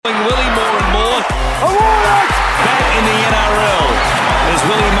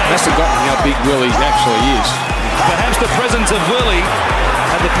big Willie actually is. Perhaps the presence of Willie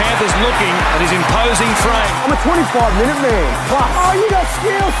had the Panthers looking at his imposing frame. I'm a 25-minute man. Oh, you got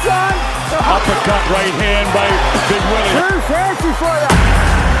skill, son. Uppercut right hand by Big Willie. Too fancy for you.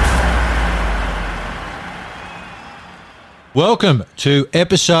 Welcome to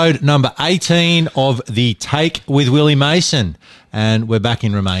episode number 18 of the Take with Willie Mason, and we're back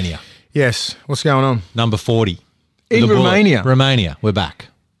in Romania. Yes. What's going on? Number 40. In The Romania? Romania. We're back.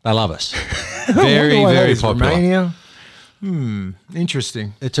 They love us. Very, very popular. Romania?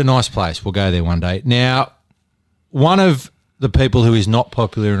 Interesting. It's a nice place. We'll go there one day. Now, one of the people who is not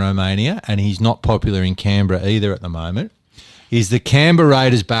popular in Romania, and he's not popular in Canberra either at the moment, is the Canberra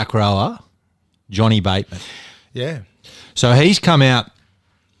Raiders back rower, Johnny Bateman. Yeah. So he's come out.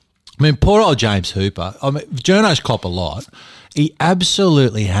 I mean, poor old James Hooper. I mean, journos cop a lot. He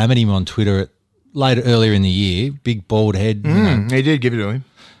absolutely hammered him on Twitter earlier in the year. Big bald head. He did give it to him.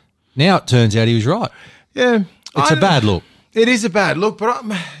 Now it turns out he was right. Yeah. It's a bad look. It is a bad look, but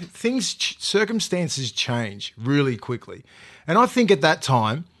circumstances change really quickly. And I think at that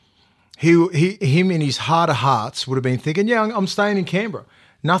time, him in his heart of hearts would have been thinking, yeah, I'm staying in Canberra.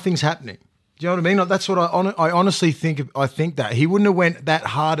 Nothing's happening. Do you know what I mean? Like, that's what I honestly think. I think that he wouldn't have went that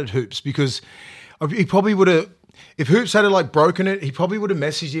hard at Hoops because he probably would have, if Hoops had broken it, he probably would have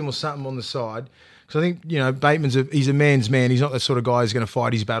messaged him or something on the side. Because I think, Bateman's he's a man's man. He's not the sort of guy who's going to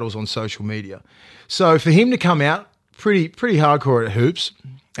fight his battles on social media. So for him to come out pretty hardcore at Hoops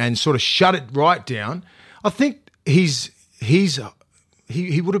and sort of shut it right down, I think he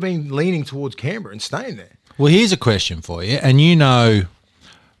would have been leaning towards Canberra and staying there. Well, here's a question for you, and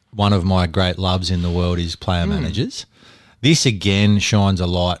one of my great loves in the world is player managers. This again shines a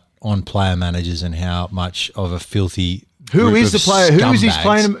light on player managers and how much of a filthy Who is the player?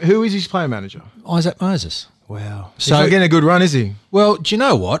 scumbags. Who is his player manager? Isaac Moses. Wow. So- He's not getting a good run, is he? Well, do you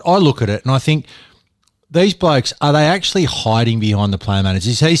know what? I look at it and I think these blokes, are they actually hiding behind the player managers?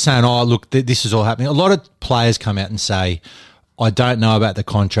 Is he saying, oh, look, this is all happening? A lot of players come out and say, I don't know about the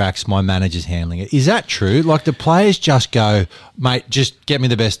contracts, my manager's handling it. Is that true? Like, the players just go, mate, just get me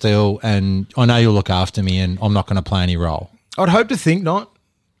the best deal and I know you'll look after me and I'm not going to play any role. I'd hope to think not.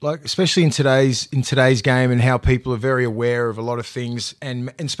 Like, especially in today's game and how people are very aware of a lot of things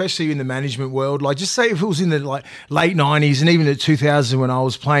and especially in the management world. Like, just say if it was in the late 90s and even the 2000s when I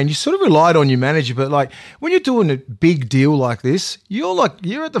was playing, you sort of relied on your manager. But like when you're doing a big deal like this, you're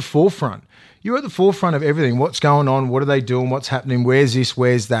at the forefront. You're at the forefront of everything. What's going on? What are they doing? What's happening? Where's this?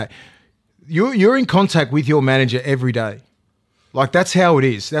 Where's that? You're in contact with your manager every day. Like, that's how it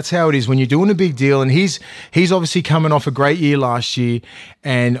is. That's how it is when you're doing a big deal. And he's obviously coming off a great year last year,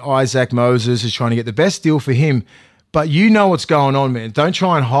 and Isaac Moses is trying to get the best deal for him. But you know what's going on, man. Don't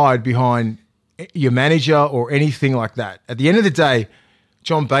try and hide behind your manager or anything like that. At the end of the day,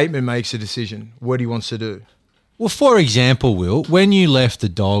 John Bateman makes a decision what he wants to do. Well, for example, Will, when you left the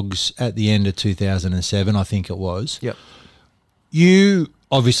Dogs at the end of 2007, I think it was, Yep. you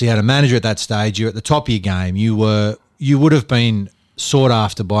obviously had a manager at that stage. You're at the top of your game. You would have been sought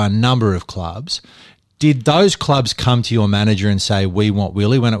after by a number of clubs. Did those clubs come to your manager and say, we want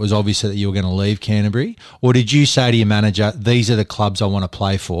Willie, when it was obvious that you were going to leave Canterbury? Or did you say to your manager, these are the clubs I want to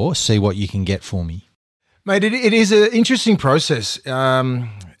play for, see what you can get for me? Mate, it is an interesting process.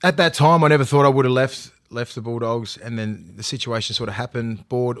 At that time, I never thought I would have left the Bulldogs, and then the situation sort of happened,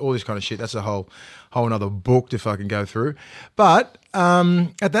 bored, all this kind of shit. That's a whole another book to fucking go through. But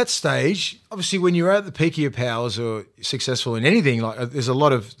at that stage, obviously, when you're at the peak of your powers or successful in anything, like there's a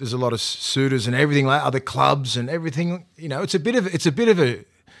lot of suitors and everything, like other clubs and everything. It's a bit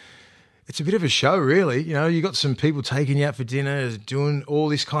of a show, really. You got some people taking you out for dinner, doing all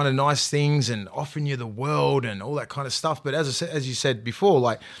this kind of nice things and offering you the world and all that kind of stuff. But as you said before,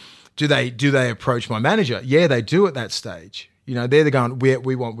 like, do they approach my manager? Yeah, they do at that stage. They're going,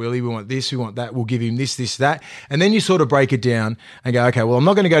 we want Willie, we want this, we want that, we'll give him this, that. And then you sort of break it down and go, okay, well, I'm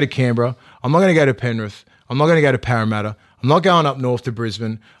not going to go to Canberra. I'm not going to go to Penrith. I'm not going to go to Parramatta. I'm not going up north to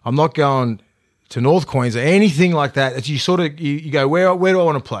Brisbane. I'm not going to North Queensland, anything like that. It's you sort of, you go, where do I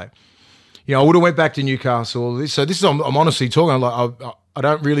want to play? I would have went back to Newcastle. So this is, I'm honestly talking, I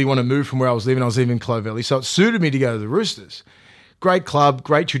don't really want to move from where I was living. I was living in Clovelly. So it suited me to go to the Roosters. Great club,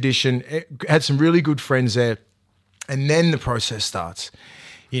 great tradition, had some really good friends there. And then the process starts,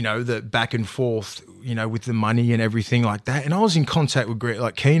 the back and forth, with the money and everything like that. And I was in contact with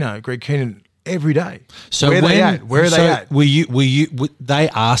Greg Keenan every day. So where are they at? Were they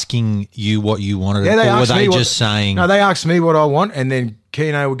asking you what you wanted, or were they just saying? No, they asked me what I want, and then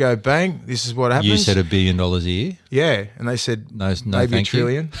Keno would go, bang, this is what happens. You said $1 billion a year? Yeah, and they said no maybe thank $1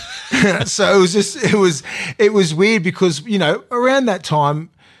 trillion. So it was weird because, around that time,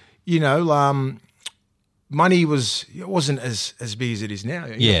 money wasn't as big as it is now.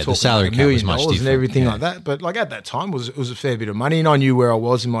 Yeah, the salary cap was much different and everything yeah. like that. But like at that time, it was a fair bit of money, and I knew where I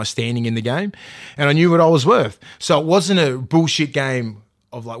was in my standing in the game, and I knew what I was worth. So it wasn't a bullshit game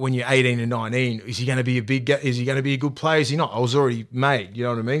of like when you're 18 and 19. Is he going to be Is he going to be a good player? Is he not? I was already made. You know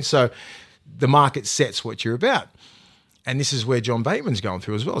what I mean? So the market sets what you're about, and this is where John Bateman's going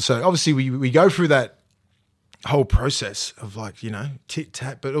through as well. So obviously we go through that whole process of like, tit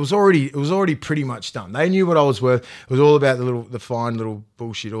tat, but it was already pretty much done. They knew what I was worth. It was all about the fine little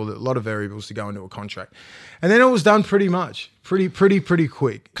bullshit, a lot of variables to go into a contract. And then it was done pretty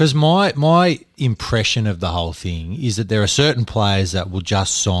quick. Because my impression of the whole thing is that there are certain players that will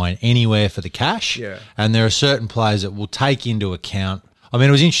just sign anywhere for the cash. Yeah. And there are certain players that will take into account. I mean,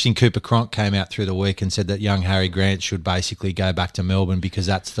 it was interesting. Cooper Cronk came out through the week and said that young Harry Grant should basically go back to Melbourne because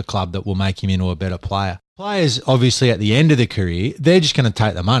that's the club that will make him into a better player. Players, obviously, at the end of their career, they're just going to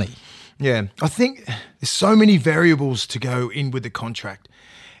take the money. Yeah. I think there's so many variables to go in with the contract.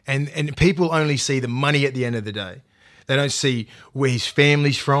 And people only see the money at the end of the day. They don't see where his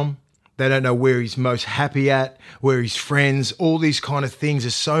family's from. They don't know where he's most happy at, where his friends, all these kind of things.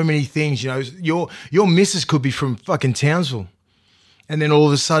 There's so many things, Your missus could be from fucking Townsville. And then all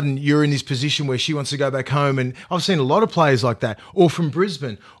of a sudden you're in this position where she wants to go back home. And I've seen a lot of players like that, or from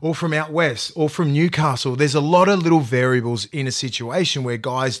Brisbane, or from out west, or from Newcastle. There's a lot of little variables in a situation where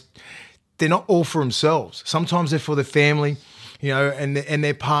guys, they're not all for themselves. Sometimes they're for their family, and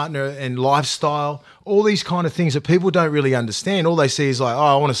their partner and lifestyle, all these kind of things that people don't really understand. All they see is like, oh,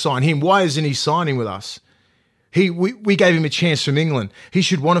 I want to sign him. Why isn't he signing with us? We gave him a chance from England. He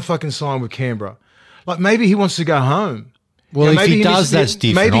should want to fucking sign with Canberra. Like maybe he wants to go home. Well, if he does, that's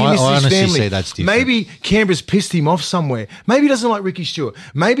different. I honestly say that's different. Maybe Canberra's pissed him off somewhere. Maybe he doesn't like Ricky Stewart.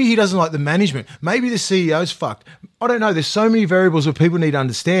 Maybe he doesn't like the management. Maybe the CEO's fucked. I don't know. There's so many variables that people need to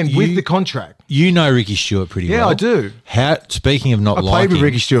understand with the contract. You know Ricky Stewart pretty well. Yeah, I do. Speaking of not liking... I played with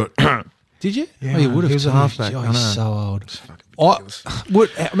Ricky Stewart. Did you? Yeah, you would have. he was a halfback. Oh, he's so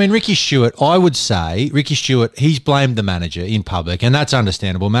old. Ricky Stewart, I would say, Ricky Stewart, he's blamed the manager in public, and that's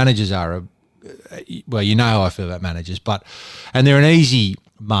understandable. Managers are well, you know how I feel about managers, and they're an easy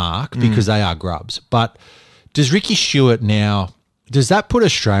mark because they are grubs. But does Ricky Stewart now, does that put a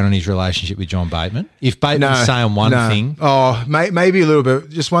strain on his relationship with John Bateman? If Bateman's saying one thing? Oh, maybe a little bit.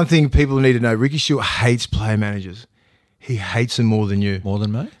 Just one thing people need to know, Ricky Stewart hates player managers. He hates them more than you. More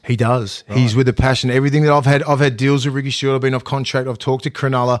than me? He does. Right. He's with a passion. Everything that I've had deals with Ricky Stewart. I've been off contract. I've talked to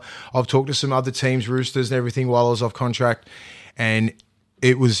Cronulla. I've talked to some other teams, Roosters and everything while I was off contract. And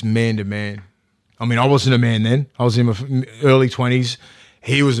it was man to man. I mean, I wasn't a man then. I was in my early 20s.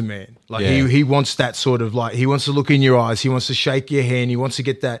 He was a man. Like he wants that sort of like, he wants to look in your eyes. He wants to shake your hand. He wants to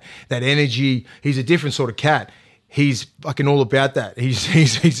get that energy. He's a different sort of cat. He's fucking all about that.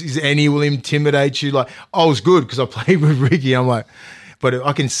 He's and he will intimidate you. Like, I was good because I played with Ricky. I'm like, but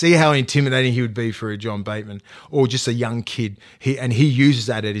I can see how intimidating he would be for a John Bateman or just a young kid. He uses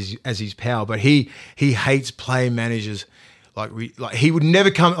that as his power. But he hates player managers. Like he would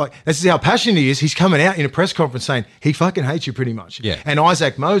never come. Like, this is how passionate he is. He's coming out in a press conference saying he fucking hates you pretty much. Yeah. And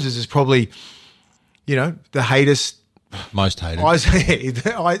Isaac Moses is probably, the hatest. Most hated.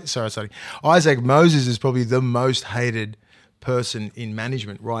 Isaac Moses is probably the most hated person in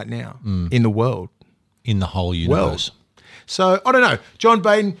management right now in the world. In the whole universe. So, I don't know. John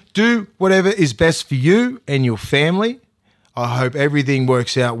Bateman, do whatever is best for you and your family. I hope everything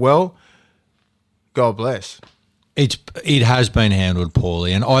works out well. God bless. It has been handled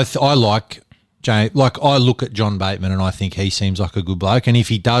poorly, and I like Jay. Like, I look at John Bateman and I think he seems like a good bloke, and if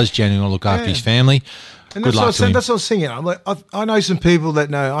he does genuinely look after his family, and good luck to him. That's what I was thinking. I'm like, I know some people that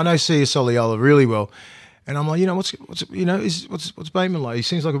know. I know Sia Soliola really well, and I'm like, what's Bateman like? He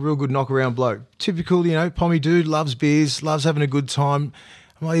seems like a real good knock around bloke. Typical, pommy dude, loves beers, loves having a good time.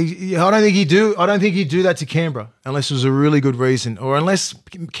 I'm like, I don't think he'd do that to Canberra unless it was a really good reason, or unless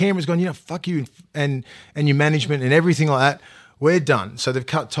Canberra's gone, fuck you and your management and everything like that. We're done. So they've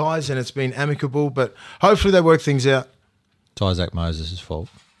cut ties and it's been amicable, but hopefully they work things out. It's Isaac Moses' fault.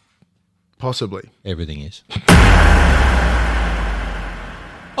 Possibly. Everything is.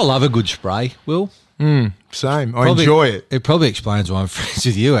 I love a good spray, Will. Same. I enjoy it. It probably explains why I'm friends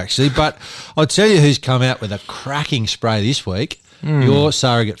with you, actually. But I'll tell you who's come out with a cracking spray this week. Your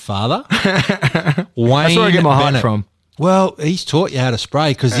surrogate father, Wayne. That's where I get my height from. Well, he's taught you how to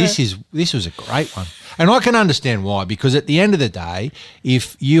spray because this was a great one. And I can understand why, because at the end of the day,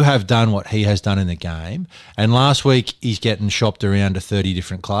 if you have done what he has done in the game, and last week he's getting shopped around to 30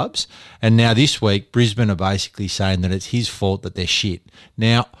 different clubs, and now this week Brisbane are basically saying that it's his fault that they're shit.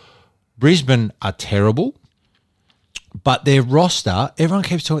 Now, Brisbane are terrible. But their roster, everyone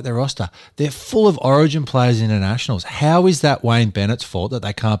keeps talking about their roster. They're full of Origin players and internationals. How is that Wayne Bennett's fault that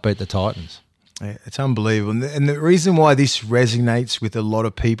they can't beat the Titans? Yeah, it's unbelievable. And the reason why this resonates with a lot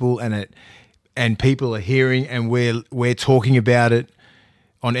of people and people are hearing and we're talking about it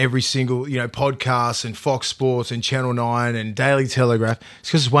on every single, podcast and Fox Sports and Channel 9 and Daily Telegraph, it's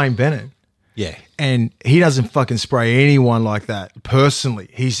because it's Wayne Bennett. Yeah. And he doesn't fucking spray anyone like that personally.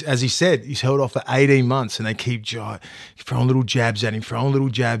 As he said, he's held off for 18 months and they keep throwing little jabs at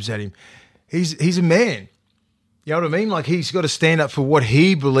him, He's a man. You know what I mean? Like, he's got to stand up for what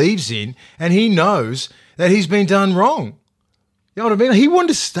he believes in, and he knows that he's been done wrong. You know what I mean? He wanted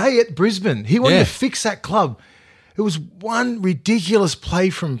to stay at Brisbane. He wanted to fix that club. It was one ridiculous play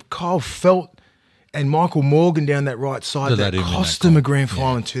from Kyle Felt and Michael Morgan down that right side that cost them a grand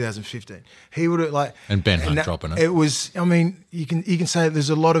final in 2015. He would have and Ben Hunt dropping it. It was. I mean, you can say there's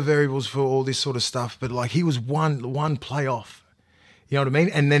a lot of variables for all this sort of stuff, but he was one play off. You know what I mean?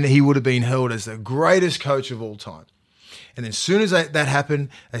 And then he would have been held as the greatest coach of all time. And then as soon as that happened,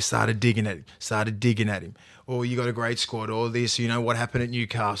 they started digging at him. Or you got a great squad, or this, what happened at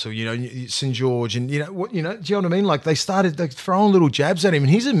Newcastle, St. George, and do you know what I mean? Like, they started throwing little jabs at him, and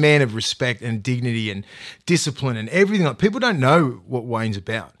he's a man of respect and dignity and discipline and everything. Like, people don't know what Wayne's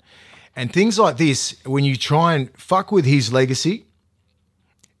about. And things like this, when you try and fuck with his legacy,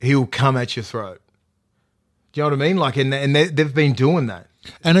 he'll come at your throat. Do you know what I mean? Like, and they've been doing that,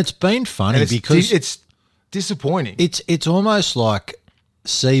 and it's been funny because it's disappointing. It's almost like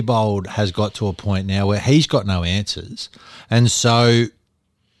Seibold has got to a point now where he's got no answers, and so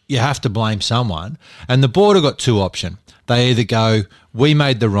you have to blame someone. And the board have got two options. They either go, we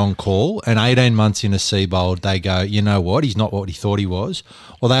made the wrong call, and 18 months into Seibold, they go, you know what, he's not what he thought he was,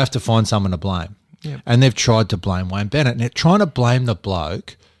 or they have to find someone to blame. Yep. And they've tried to blame Wayne Bennett, and they're trying to blame the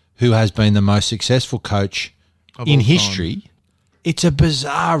bloke who has been the most successful coach in history. It's a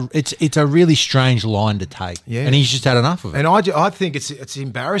bizarre, it's a really strange line to take. Yeah. And he's just had enough of it. And I think it's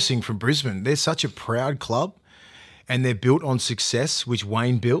embarrassing from Brisbane. They're such a proud club, and they're built on success, which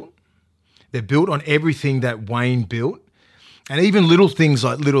Wayne built. They're built on everything that Wayne built. And even little things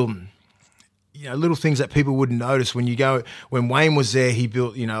like little things that people wouldn't notice when Wayne was there, he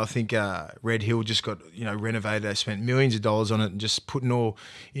built, I think Red Hill just got, renovated. They spent millions of dollars on it and just putting all,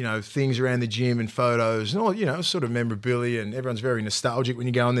 things around the gym and photos and all, sort of memorabilia, and everyone's very nostalgic when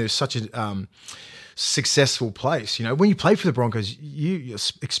you go in there. It's such a successful place. When you play for the Broncos, you're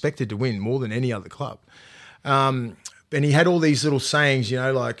expected to win more than any other club. And he had all these little sayings,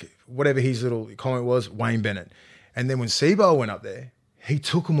 like whatever his little comment was, Wayne Bennett. And then when Seibold went up there, he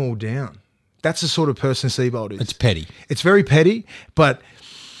took them all down. That's the sort of person Seibold is. It's petty. It's very petty, but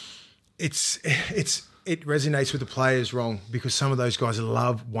it resonates with the players wrong, because some of those guys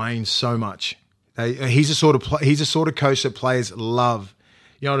love Wayne so much. He's a sort of coach that players love.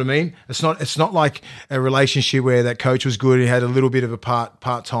 You know what I mean? It's not like a relationship where that coach was good and had a little bit of a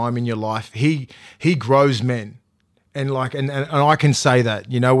part time in your life. He grows men. And I can say that,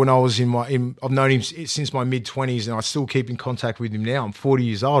 when I was I've known him since my mid-20s, and I still keep in contact with him now. I'm 40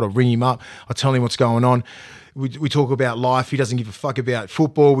 years old. I ring him up. I tell him what's going on. We talk about life. He doesn't give a fuck about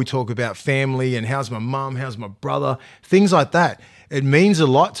football. We talk about family and how's my mum, how's my brother, things like that. It means a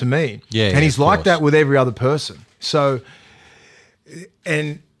lot to me. Yeah, and he's like that with every other person. So,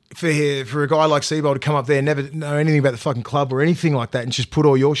 and for a guy like Seibold to come up there, never know anything about the fucking club or anything like that, and just put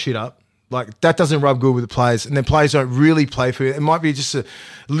all your shit up, like, that doesn't rub good with the players, and then players don't really play for it. It might be just a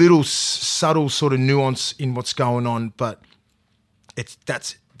little subtle sort of nuance in what's going on, but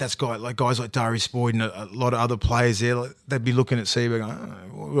that's guys like Darius Boyd and a lot of other players there. Like, they'd be looking at Seibold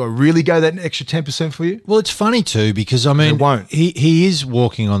going, will I really go that extra 10% for you? Well, it's funny too, because It won't. He is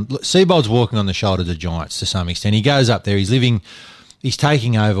walking on. Seibold's walking on the shoulders of giants to some extent. He goes up there. He's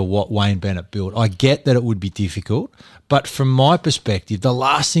taking over what Wayne Bennett built. I get that it would be difficult, but from my perspective, the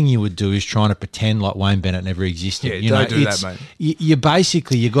last thing you would do is trying to pretend like Wayne Bennett never existed. Yeah, don't do that, mate.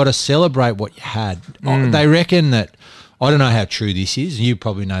 You got to celebrate what you had. They reckon that, I don't know how true this is, you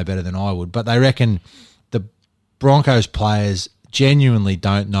probably know better than I would, but they reckon the Broncos players genuinely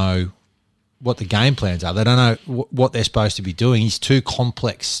don't know what the game plans are. They don't know what they're supposed to be doing. He's too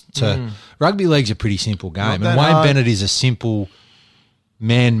complex to... Rugby league's a pretty simple game, and Wayne Bennett is a simple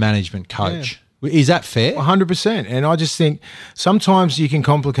man management coach. Yeah. Is that fair? 100%. And I just think sometimes you can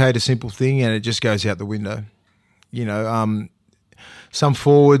complicate a simple thing and it just goes out the window. Some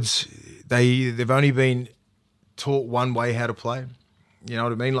forwards, they've only been taught one way how to play. You know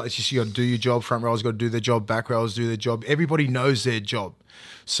what I mean? Like, it's just, you got to do your job. Front rows got to do their job. Back rows do their job. Everybody knows their job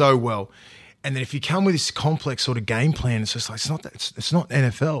so well. And then if you come with this complex sort of game plan, it's just like, it's not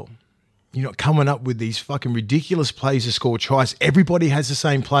NFL. You're not coming up with these fucking ridiculous plays to score tries. Everybody has the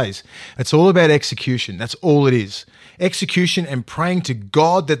same plays. It's all about execution. That's all it is. Execution and praying to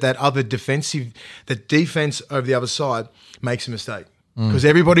God that that defense over the other side makes a mistake. Because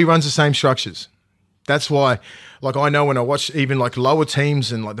everybody runs the same structures. That's why, like, I know when I watch even like lower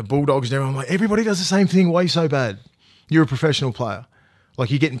teams and like the Bulldogs and everyone, I'm like, everybody does the same thing. Why are you so bad? You're a professional player. Like,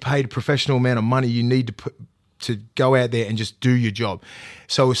 you're getting paid a professional amount of money. You need to go out there and just do your job.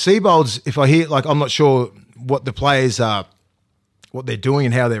 So with Seibolds, if I hear, like, I'm not sure what the players are, what they're doing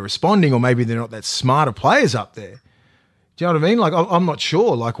and how they're responding, or maybe they're not that smarter players up there. Do you know what I mean? Like, I'm not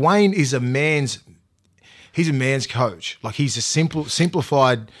sure. Like, Wayne is he's a man's coach. Like, he's a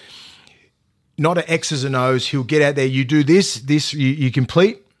simplified, not an X's and O's. He'll get out there. You do this, you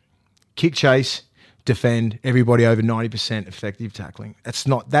complete, kick, chase, defend, everybody over 90% effective tackling.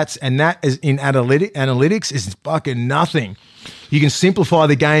 That is in analytics is fucking nothing. You can simplify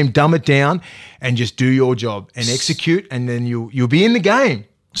the game, dumb it down, and just do your job and execute, and then you'll be in the game.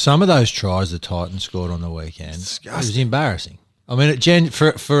 Some of those tries the Titans scored on the weekend, it was embarrassing. I mean,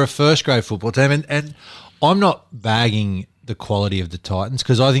 for a first grade football team, and I'm not bagging the quality of the Titans,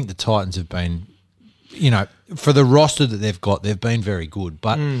 because I think the Titans have been, for the roster that they've got, they've been very good.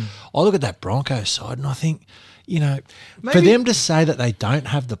 But I look at that Broncos side and I think, for them to say that they don't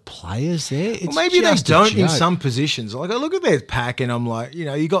have the players there, it's maybe just they don't a in joke. some positions. Like, I look at their pack and I'm like,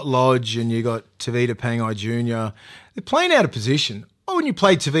 you got Lodge and you got Tavita Pangai Jr. They're playing out of position. Oh, when you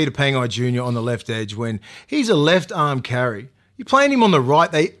play Tavita Pangai Jr. on the left edge, when he's a left arm carry, you're playing him on the right,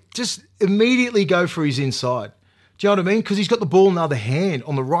 they just immediately go for his inside. Do you know what I mean? Because he's got the ball in the other hand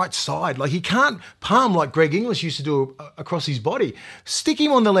on the right side. Like, he can't palm like Greg Inglis used to do across his body. Stick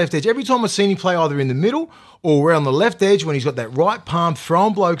him on the left edge. Every time I've seen him play either in the middle or around the left edge, when he's got that right palm,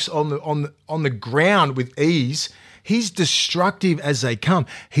 throwing blokes on the ground with ease, he's destructive as they come.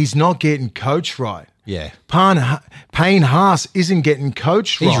 He's not getting coached right. Yeah. Payne Haas isn't getting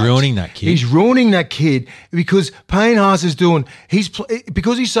coached right. He's ruining that kid. He's ruining that kid because Payne Haas is doing.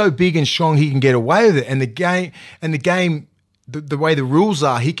 Because he's so big and strong, he can get away with it. And the game, the way the rules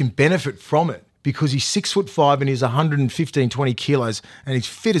are, he can benefit from it because he's 6'5" and he's 115, 20 kilos, and he's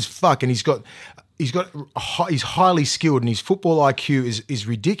fit as fuck, and he's highly skilled, and his football IQ is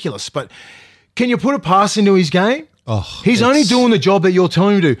ridiculous. But can you put a pass into his game? He's only doing the job that you're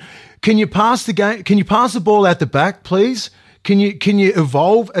telling him to do. Can you pass the game? Can you pass the ball out the back, please? Can you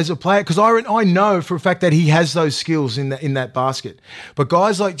evolve as a player? Because I know for a fact that he has those skills in that basket. But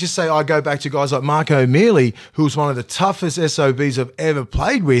guys like, just say I go back to guys like Mark O'Mealy, who's one of the toughest SOBs I've ever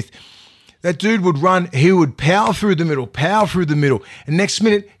played with. That dude would run, he would power through the middle, and next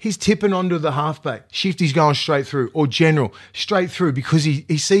minute he's tipping onto the halfback. Shifty's going straight through, or general, straight through, because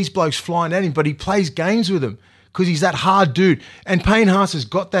he sees blokes flying at him, but he plays games with them. Because he's that hard dude. And Payne Haas has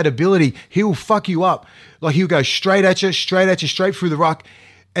got that ability. He'll fuck you up. Like, he'll go straight at you, straight through the ruck.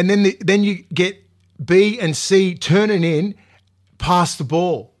 And then you get B and C turning in past the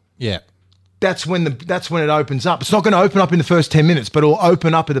ball. Yeah. That's when it opens up. It's not going to open up in the first 10 minutes, but it'll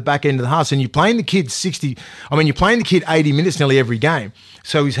open up at the back end of the half. And you're playing the kid 80 minutes nearly every game.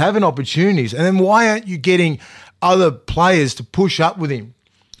 So he's having opportunities. And then why aren't you getting other players to push up with him?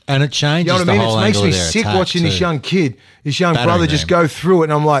 And it changes, you know what I mean? whole It makes angle me of their sick attack watching this too. young kid, this young Battering brother just them. go through it,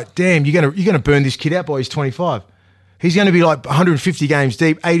 and I'm like, damn, you're gonna burn this kid out by he's 25. He's going to be like 150 games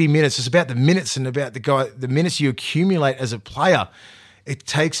deep, 80 minutes. It's about the minutes and about the minutes you accumulate as a player. It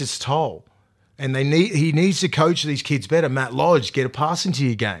takes its toll, and he needs to coach these kids better. Matt Lodge, get a pass into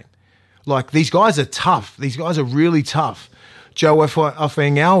your game. Like, these guys are tough. These guys are really tough. Joe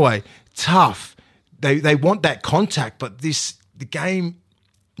Offengawe, tough. They want that contact, but the game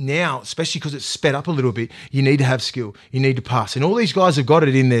now, especially because it's sped up a little bit, you need to have skill. You need to pass. And all these guys have got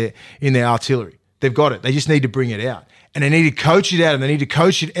it in their artillery. They've got it. They just need to bring it out. And they need to coach it out, and they need to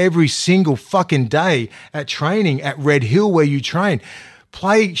coach it every single fucking day at training at Red Hill where you train.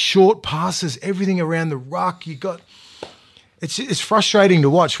 Play short passes, everything around the ruck. It's frustrating to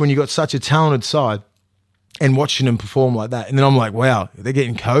watch when you got such a talented side and watching them perform like that. And then I'm like, wow, they're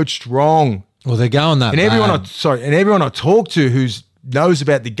getting coached wrong. Well, they're going that And everyone bad. I talk to who knows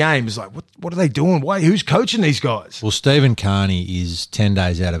about the game is like, what are they doing? Who's coaching these guys? Well, Stephen Carney is 10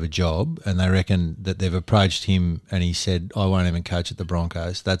 days out of a job, and they reckon that they've approached him and he said, I won't even coach at the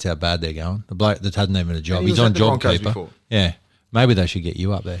Broncos. That's how bad they're going. The bloke that hasn't even a job. And he He's was on at the Broncos JobKeeper. before. Yeah. Maybe they should get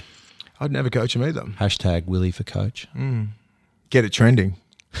you up there. I'd never coach him either. Hashtag Willie for coach. Get it trending.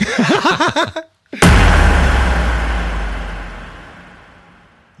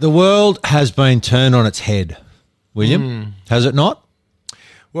 The world has been turned on its head, William. Has it not?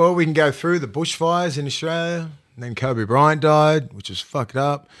 Well, we can go through the bushfires in Australia, and then Kobe Bryant died, which was fucked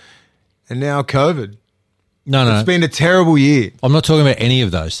up. and now COVID. No. It's been a terrible year. I'm not talking about any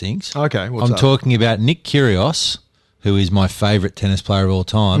of those things. Okay, what's I'm up? talking about Nick Kyrgios, who is my favourite tennis player of all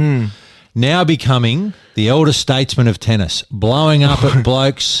time, now becoming the elder statesman of tennis, blowing up at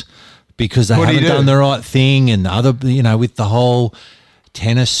blokes because they What did he haven't do? done the right thing, and other, with the whole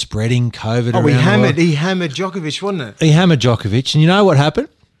tennis spreading COVID around. He hammered Djokovic, wasn't it? He hammered Djokovic, and you know what happened?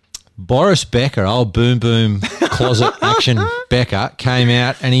 Boris Becker, old boom closet action Becker, came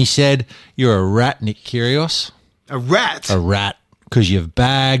out and he said, "You're a rat, Nick Kyrgios. A rat. A rat, because you've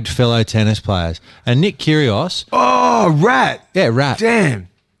bagged fellow tennis players." And Nick Kyrgios, Oh, rat. yeah, rat. Damn.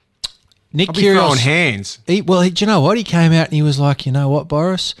 Nick I'll be throwing Kyrgios, hands. do you know what? He came out and he was like, "You know what,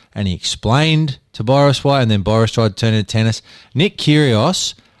 Boris?" And he explained to Boris why, and then Boris tried to turn it into tennis. Nick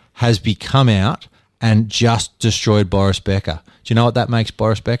Kyrgios has become out and just destroyed Boris Becker. Do you know what that makes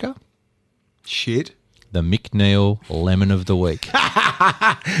Boris Becker? Shit. The Mick Neal Lemon of the Week.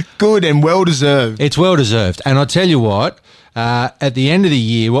 Good and well deserved. It's well deserved. And I'll tell you what, at the end of the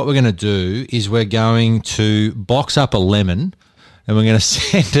year, what we're going to do is we're going to box up a lemon and we're going to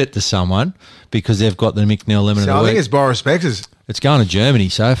send it to someone because they've got the Mick Neal Lemon So of I the think Week. it's Boris Becker's. It's going to Germany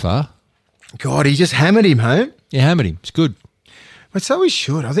so far. God, he just hammered him, home. Yeah, hammered him. It's good. But so he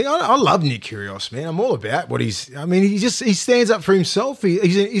should. I love Nick Kyrgios, man. I'm all about what he's. I mean, he stands up for himself.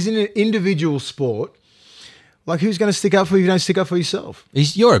 He's in an individual sport. Like, who's going to stick up for you if you don't stick up for yourself?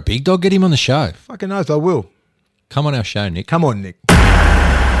 You're a big dog. Get him on the show. Fucking oath, I will. Come on our show, Nick. Come on, Nick.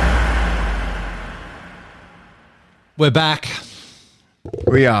 We're back.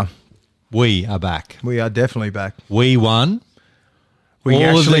 We are. We are back. We are definitely back. We won. We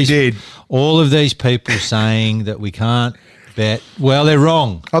actually did. All of these people saying that we can't bet. Well, they're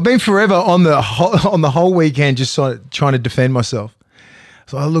wrong. I've been forever on the whole weekend just sort of trying to defend myself.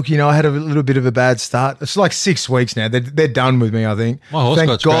 So, look, I had a little bit of a bad start. It's like 6 weeks now. They're done with me, I think. My horse Thank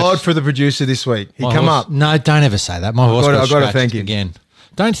got God scratched. for the producer this week. He My come horse- up. No, don't ever say that. My horse I've got gotta scratched thank him. again.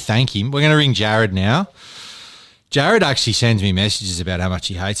 Don't thank him. We're going to ring Jared now. Jared actually sends me messages about how much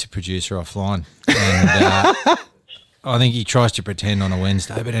he hates a producer offline, and I think he tries to pretend on a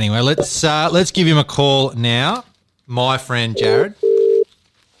Wednesday. But anyway, let's give him a call now. My friend Jared.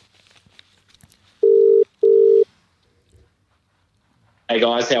 Hey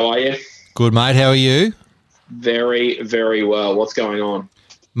guys, how are you? Good, mate. How are you? Very, very well. What's going on?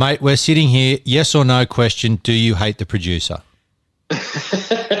 Mate, we're sitting here. Yes or no question. Do you hate the producer?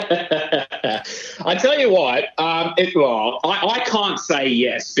 I tell you what, I can't say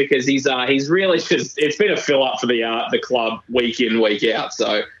yes because he's really just, it's been a fill up for the club week in, week out.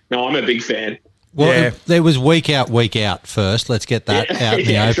 So no, I'm a big fan. Well, Yeah. there was week out first. Let's get that out in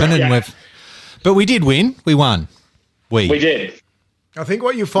the Yeah, open. right, And yeah. but we did win. We won. We did. I think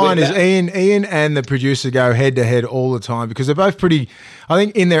what you find With is that- Ian and the producer go head to head all the time because they're both pretty, I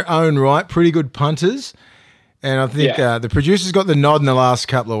think in their own right, pretty good punters. And I think Yeah. the producer's got the nod in the last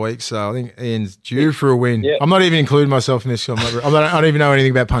couple of weeks. So I think Ian's due for a win. Yeah. I'm not even including myself in this. I don't even know anything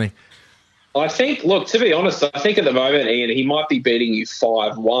about punting. I think, look, to be honest, I think at the moment, Ian, he might be beating you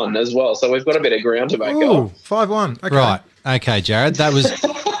 5-1 as well. So we've got a bit of ground to make Ooh, up. 5-1. Okay. Right. Okay, Jared. That was.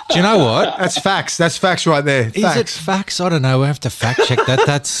 Do you know what? That's facts. That's facts right there. Is Facts. it facts? I don't know. We have to fact check that.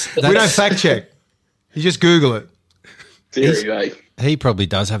 That's We don't fact check. You just Google it. Theory, mate. He probably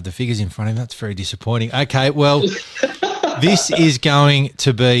does have the figures in front of him. That's very disappointing. Okay, well, this is going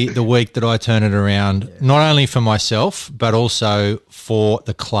to be the week that I turn it around, not only for myself, but also for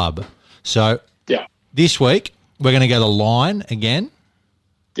the club. So Yeah. this week, we're going to go the line again.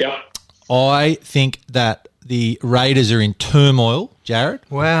 Yeah. I think that the Raiders are in turmoil, Jared,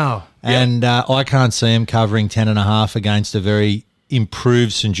 Wow. and I can't see them covering 10.5 against a very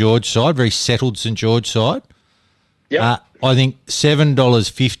improved St George side, very settled St George side. Yeah. I think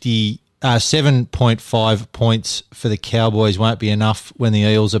 $7.50, 7.5 points for the Cowboys won't be enough when the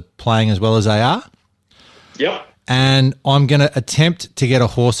Eels are playing as well as they are. Yep. And I'm going to attempt to get a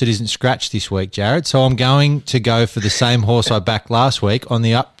horse that isn't scratched this week, Jared. So I'm going to go for the same horse I backed last week on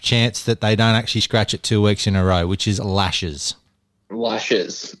the up chance that they don't actually scratch it 2 weeks in a row, which is Lashes.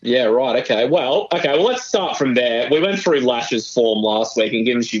 Lashes. Yeah, right. Okay. Well, let's start from there. We went through Lashes' form last week, and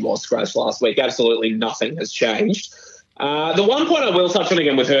given she was scratched last week, absolutely nothing has changed. The one point I will touch on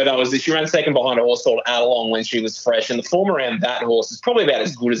again with her, though, is that she ran second behind a horse called Adelong when she was fresh, and the form around that horse is probably about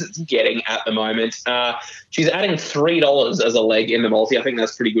as good as it's getting at the moment. She's adding $3 as a leg in the multi. I think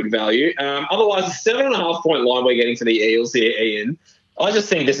that's pretty good value. Otherwise, the 7.5 point line we're getting for the Eels here, Ian, I just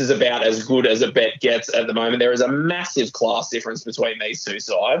think this is about as good as a bet gets at the moment. There is a massive class difference between these two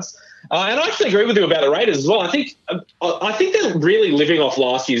sides. And I actually agree with you about the Raiders as well. I think they're really living off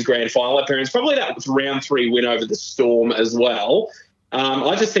last year's grand final appearance, probably that round 3 win over the Storm as well.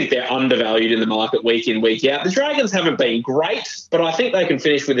 I just think they're undervalued in the market week in, week out. The Dragons haven't been great, but I think they can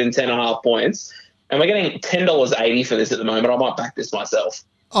finish within 10.5 points. And we're getting $10.80 for this at the moment. I might back this myself.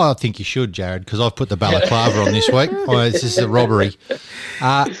 Oh, I think you should, Jared, because I've put the balaclava on this week. This is a robbery.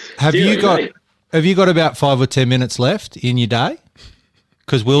 Have you got about 5 or 10 minutes left in your day?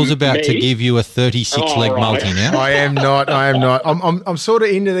 Because Will's about to give you a 36-leg multi now. I am not. I'm sort of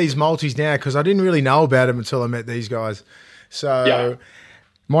into these multis now because I didn't really know about them until I met these guys. So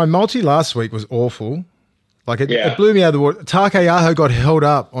my multi last week was awful. Like it blew me out of the water. Takeaho got held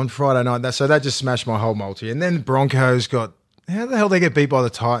up on Friday night, so that just smashed my whole multi. And then Broncos got – how the hell they get beat by the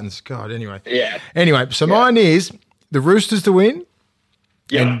Titans? God, anyway. Yeah. Anyway, so mine is the Roosters to win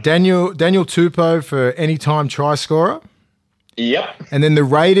and Daniel Tupou for anytime try scorer. Yep. And then the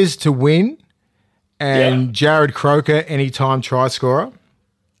Raiders to win and Jared Croker anytime try scorer.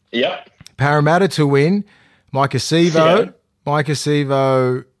 Yep. Parramatta to win, Mike Acevo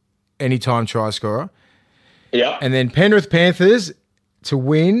anytime try scorer. Yep. And then Penrith Panthers to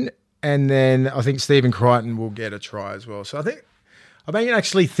win, and then I think Stephen Crichton will get a try as well. So I think I've been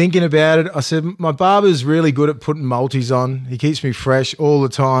actually thinking about it. I said my barber's really good at putting multis on. He keeps me fresh all the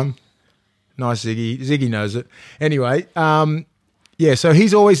time. Nice Ziggy. Ziggy knows it. Anyway, so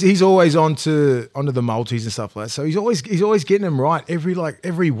he's always onto the multis and stuff like that. So he's always getting them right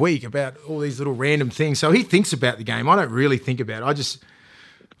every week about all these little random things. So he thinks about the game. I don't really think about it. I just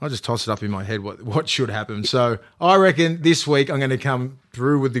toss it up in my head what should happen. So I reckon this week I'm going to come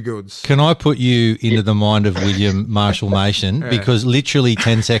through with the goods. Can I put you into the mind of William Marshall Mason? Because literally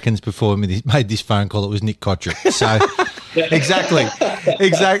 10 seconds before we made this phone call, it was Nick Kotrick. So exactly.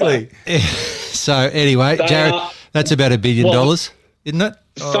 So anyway, Jared, that's about $1 billion, isn't it?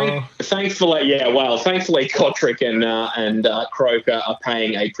 Thankfully, Kotrick and Croker are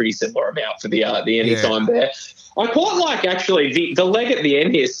paying a pretty similar amount for the anytime there. I quite like, actually, the leg at the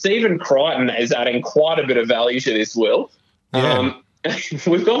end here. Stephen Crichton is adding quite a bit of value to this, Will. Yeah.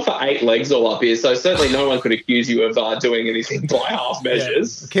 We've gone for 8 legs all up here, so certainly no one could accuse you of doing anything by half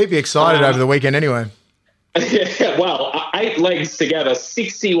measures. Keep you excited over the weekend anyway. Yeah, well, 8 legs together,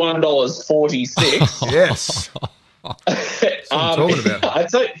 $61.46. Yes. That's what I'm talking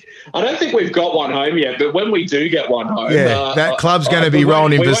about. I don't think we've got one home yet, but when we do get one home... Yeah, that club's going to be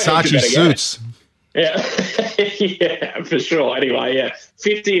rolling in Versace suits. Yeah, yeah, for sure. Anyway,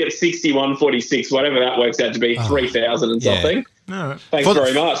 50 at 61.46, whatever that works out to be, 3,000 and something. No. Thanks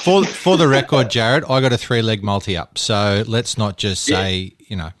very much. For the record, Jared, I got a 3-leg multi up, so let's not just say,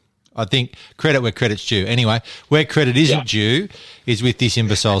 I think credit where credit's due. Anyway, where credit isn't due is with this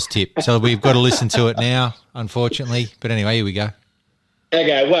imbecile's tip. So we've got to listen to it now, unfortunately. But anyway, here we go.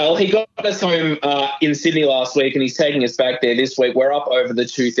 Okay, well, he got us home in Sydney last week and he's taking us back there this week. We're up over the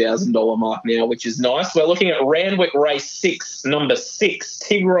 $2,000 mark now, which is nice. We're looking at Randwick Race 6, number 6,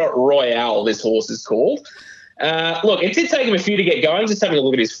 Tigra Royale, this horse is called. Look, it did take him a few to get going. Just having a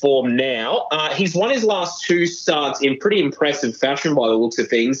look at his form now. He's won his last 2 starts in pretty impressive fashion by the looks of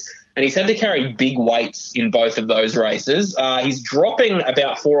things, and he's had to carry big weights in both of those races. He's dropping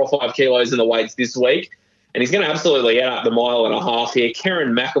about 4 or 5 kilos in the weights this week, and he's going to absolutely get up the 1.5 miles here.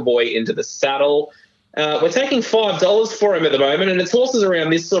 Karen McAvoy into the saddle. We're taking $5 for him at the moment, and it's horses around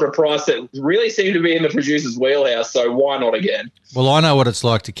this sort of price that really seem to be in the producer's wheelhouse, so why not again? Well, I know what it's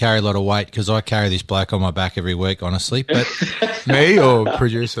like to carry a lot of weight because I carry this bloke on my back every week, honestly. But me or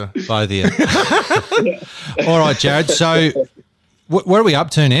producer? Both of you. All right, Jared. So what are we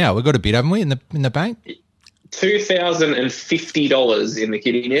up to now? We've got a bit, haven't we, in the bank? $2,050 in the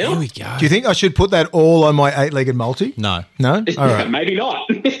kitty now. Here we go. Do you think I should put that all on my 8-legged multi? No. No? All right. Maybe not.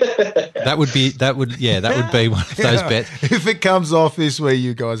 That would be one of those bets. If it comes off this way,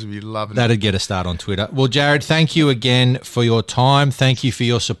 you guys would be loving it. That'd get a start on Twitter. Well, Jared, thank you again for your time. Thank you for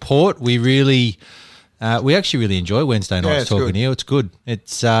your support. We actually really enjoy Wednesday nights talking to you. It's good.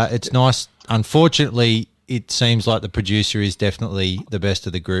 It's nice. Unfortunately, it seems like the producer is definitely the best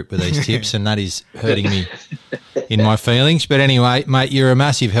of the group with these tips, and that is hurting me in my feelings. But anyway, mate, you're a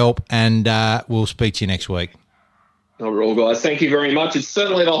massive help, and we'll speak to you next week. Overall, guys, thank you very much. It's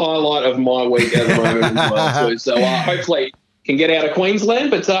certainly the highlight of my week at the moment as well, too. So hopefully can get out of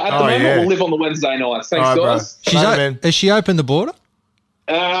Queensland, but at the moment we'll live on the Wednesday nights. Thanks, guys. Has she opened the border?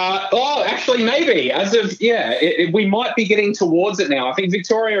 Actually, maybe. We might be getting towards it now. I think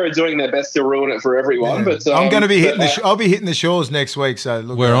Victoria are doing their best to ruin it for everyone. But I'm going to be I'll be hitting the shores next week. So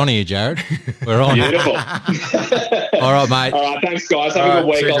look, we're on here, Jared. We're on. Beautiful. All right, mate. All right, thanks, guys. Have a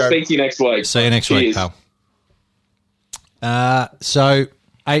good week. I'll speak to you next week. See you next week, pal. So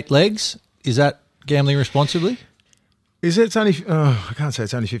 8 legs. Is that gambling responsibly? Is it? It's only. I can't say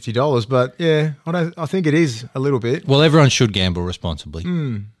it's only $50, but yeah, I think it is a little bit. Well, everyone should gamble responsibly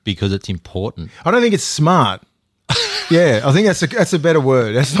because it's important. I don't think it's smart. Yeah, I think that's a better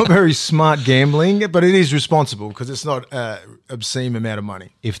word. That's not very smart gambling, but it is responsible because it's not an obscene amount of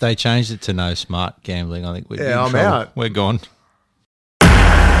money. If they changed it to no smart gambling, I think we'd be in I'm trouble. out. We're gone.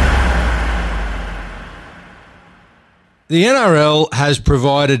 The NRL has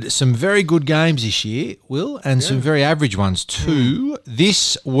provided some very good games this year, Will, and some very average ones too.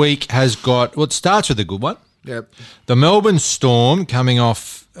 This week has got, well, it starts with a good one. Yep. The Melbourne Storm coming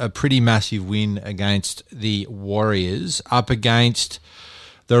off a pretty massive win against the Warriors, up against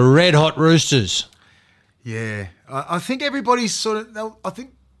the Red Hot Roosters. Yeah, I think everybody's I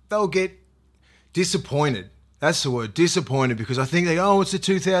think they'll get disappointed. That's the word, disappointed, because I think they go, oh, it's the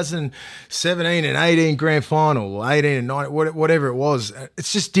 2017 and 18 grand final, or 18 and 19, whatever it was.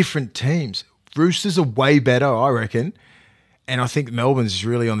 It's just different teams. Roosters are way better, I reckon, and I think Melbourne's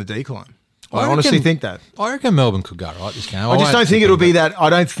really on the decline. I honestly think that. I reckon Melbourne could go right this game. I just don't think it'll be that. I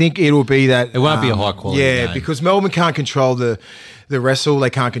don't think it'll be that. It won't be a high quality game. Because Melbourne can't control the wrestle.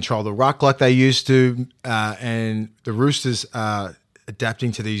 They can't control the ruck like they used to. And the Roosters are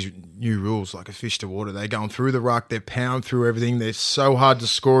adapting to these new rules like a fish to water. They're going through the ruck. They're pound through everything. They're so hard to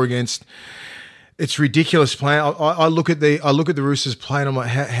score against. It's ridiculous playing. I look at the Roosters play and I'm like,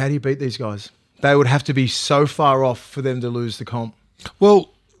 how do you beat these guys? They would have to be so far off for them to lose the comp. Well,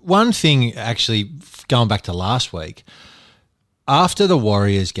 one thing, actually, going back to last week, after the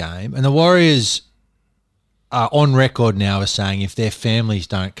Warriors game, and the Warriors are on record now as saying if their families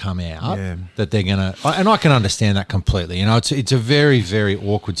don't come out, that they're going to, and I can understand that completely. You know, it's a very, very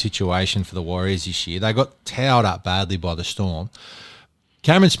awkward situation for the Warriors this year. They got towed up badly by the Storm.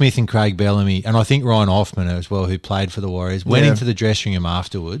 Cameron Smith and Craig Bellamy, and I think Ryan Hoffman as well, who played for the Warriors, went into the dressing room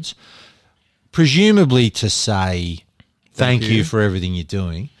afterwards, presumably to say, Thank you for everything you're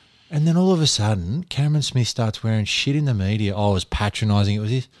doing. And then all of a sudden, Cameron Smith starts wearing shit in the media. Oh, I was patronising. It was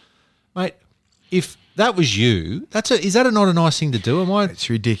this. Mate, if that was you, is that not a nice thing to do? It's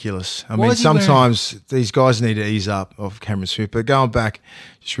ridiculous. I mean, sometimes these guys need to ease up off Cameron Smith. But going back,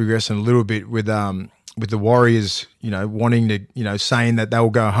 just regressing a little bit with the Warriors, wanting to, saying that they'll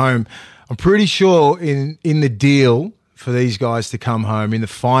go home. I'm pretty sure in the deal for these guys to come home, in the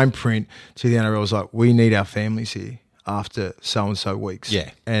fine print to the NRL, is like, we need our families here after so-and-so weeks. Yeah.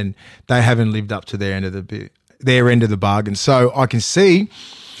 And they haven't lived up to their end of the bargain. So I can see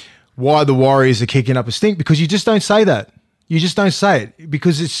why the Warriors are kicking up a stink, because you just don't say that. You just don't say it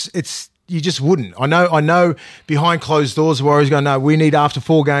because it's you just wouldn't. I know behind closed doors the Warriors go, no, we need after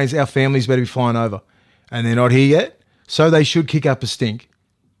 4 games, our families better be flying over. And they're not here yet. So they should kick up a stink.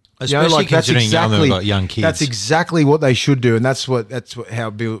 Especially considering they've got young kids. That's exactly what they should do, and that's how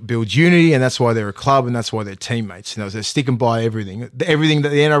it builds unity, and that's why they're a club, and that's why they're teammates. They're sticking by everything that the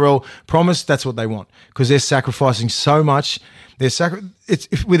NRL promised. That's what they want, because they're sacrificing so much.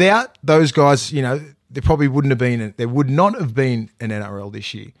 Without those guys, there probably wouldn't have been. There would not have been an NRL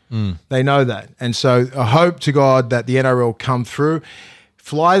this year. They know that, and so I hope to God that the NRL come through,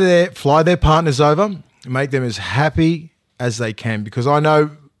 fly their partners over, make them as happy as they can, because I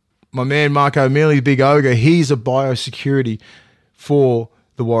know. My man Marco O'Mealy, the big ogre, he's a biosecurity for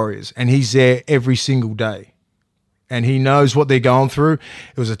the Warriors, and he's there every single day. And he knows what they're going through.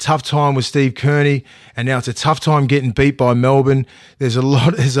 It was a tough time with Steve Kearney, and now it's a tough time getting beat by Melbourne. There's a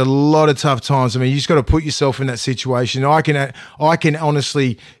lot of tough times. I mean, you just got to put yourself in that situation. I can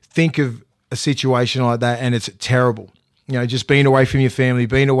honestly think of a situation like that, and it's terrible. Just being away from your family,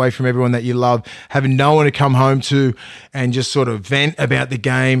 being away from everyone that you love, having no one to come home to and just sort of vent about the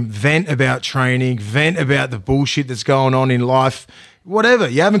game, vent about training, vent about the bullshit that's going on in life, whatever.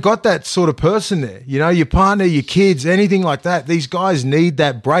 You haven't got that sort of person there. Your partner, your kids, anything like that. These guys need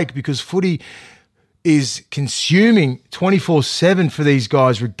that break, because footy is consuming 24/7 for these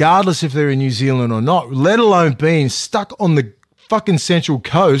guys, regardless if they're in New Zealand or not, let alone being stuck on the fucking Central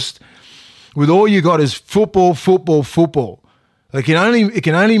Coast with all you got is football. It can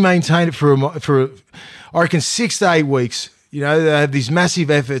only maintain it for I reckon 6 to 8 weeks. They have these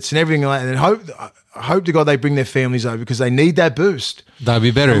massive efforts and everything like that. And I hope to God they bring their families over, because they need that boost. They'll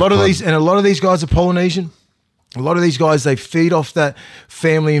be better. A lot of these guys are Polynesian. A lot of these guys, they feed off that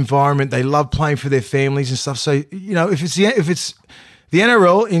family environment. They love playing for their families and stuff. So if it's the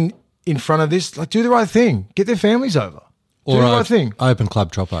NRL in front of this, like, do the right thing. Get their families over. Do the right thing. Open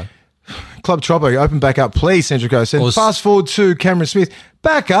Club Troppo. Club Troppo, open back up, please, Central Coast. And fast forward to Cameron Smith.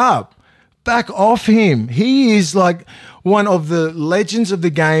 Back up. Back off him. He is like one of the legends of the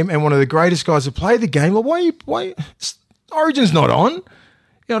game and one of the greatest guys to play the game. Well, why Origin's not on?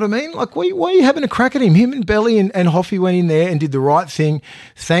 You know what I mean? Like, why are you having a crack at him? Him and Belly and Hoffy went in there and did the right thing,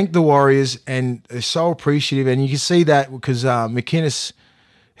 thanked the Warriors, and are so appreciative. And you can see that because McInnes,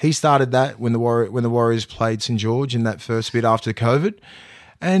 he started that when the Warriors played St. George in that first bit after COVID.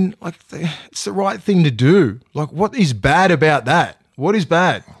 And, like, it's the right thing to do. Like, what is bad about that? What is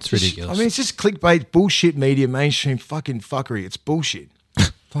bad? It's ridiculous. I mean, it's just clickbait, bullshit media, mainstream fucking fuckery. It's bullshit.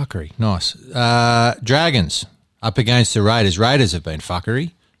 Fuckery. Nice. Dragons up against the Raiders. Raiders have been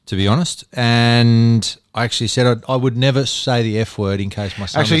fuckery, to be honest. And I actually said I would never say the F word in case my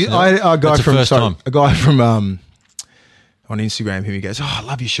son Actually, a guy from on Instagram, he goes, I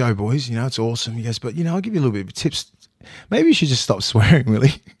love your show, boys. You know, it's awesome. He goes, but, I'll give you a little bit of tips. Maybe you should just stop swearing,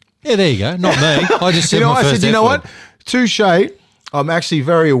 Willie. Yeah, there you go. Not me. I just said my first you know F word. what? Touche. I'm actually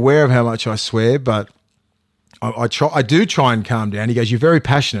very aware of how much I swear, but I do try and calm down. He goes, "You're very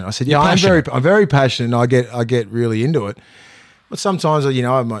passionate." I said, "Yeah, I'm very passionate, and I get really into it." But sometimes,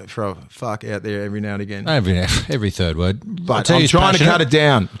 I might throw a fuck out there every now and again. Every third word. But I'm trying to cut it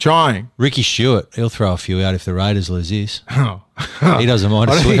down. I'm trying. Ricky Stewart, he'll throw a few out if the Raiders lose his. He doesn't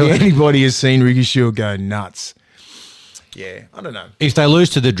mind. I don't think anybody has seen Ricky Stewart go nuts. Yeah, I don't know. If they lose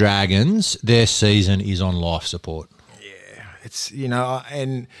to the Dragons, their season is on life support. Yeah, it's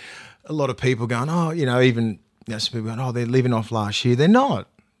and a lot of people going, even some people going, they're living off last year. They're not.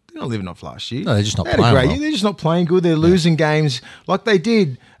 They're not living off last year. No, they're just not playing well. They're just not playing good. They're losing games like they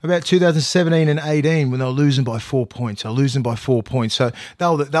did about 2017 and 18 when they were losing by 4 points. They're losing by 4 points. So they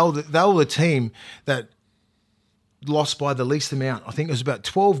were the team that lost by the least amount. I think it was about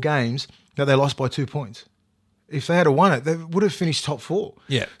 12 games that they lost by 2 points. If they had won it, they would have finished top 4.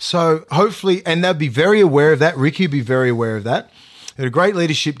 Yeah. So hopefully, and they'd be very aware of that. Ricky would be very aware of that. They had a great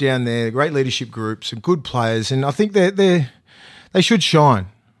leadership down there, a great leadership group, some good players, and I think they should shine.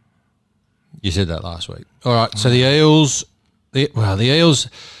 You said that last week. All right, so the Eels, the Eels,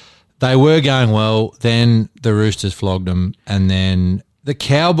 they were going well. Then the Roosters flogged them, and then the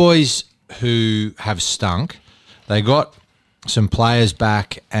Cowboys, who have stunk, they got some players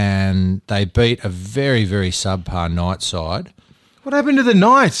back and they beat a very, very subpar Knights side. What happened to the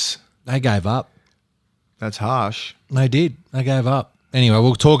Knights? They gave up. That's harsh. They did. They gave up. Anyway,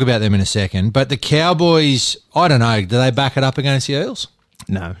 we'll talk about them in a second. But the Cowboys, I don't know, do they back it up against the Eels?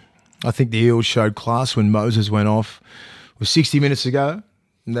 No. I think the Eels showed class when Moses went off. It was 60 minutes ago.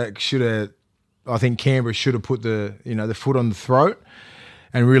 And I think Canberra should have put the foot on the throat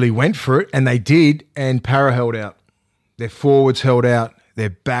and really went for it. And they did. And Para held out. Their forwards held out.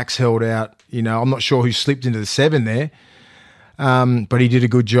 Their backs held out. I'm not sure who slipped into the 7 there. But he did a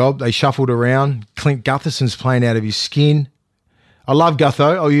good job. They shuffled around. Clint Gutherson's playing out of his skin. I love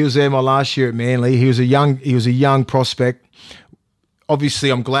Gutho. He was there my last year at Manly. He was a young prospect. Obviously,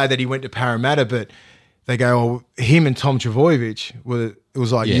 I'm glad that he went to Parramatta, but they go, him and Tom Trbojevic, it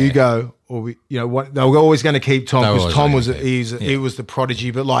was like, you go, or they were always going to keep Tom because Tom he was the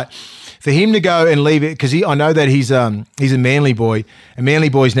prodigy. But like for him to go and leave it, because I know that he's a Manly boy, and Manly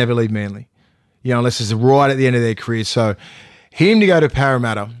boys never leave Manly, unless it's right at the end of their career. So him to go to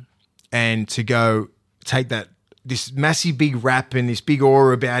Parramatta and to go take this massive big rap and this big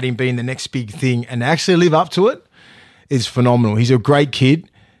aura about him being the next big thing and actually live up to it is phenomenal. He's a great kid,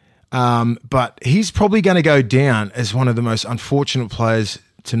 but he's probably going to go down as one of the most unfortunate players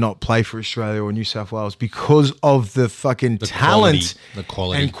to not play for Australia or New South Wales because of the fucking talent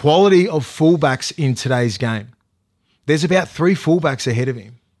and quality of fullbacks in today's game. There's about 3 fullbacks ahead of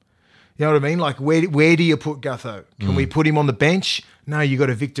him. You know what I mean? Like, where do you put Gutho? Can we put him on the bench? No, you got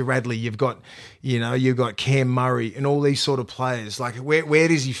a Victor Radley. You've got Cam Murray and all these sort of players. Like, where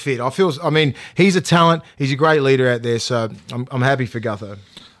does he fit? He's a talent. He's a great leader out there. So I'm happy for Gutho.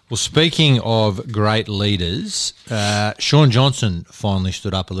 Well, speaking of great leaders, Sean Johnson finally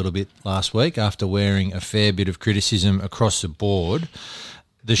stood up a little bit last week after wearing a fair bit of criticism across the board.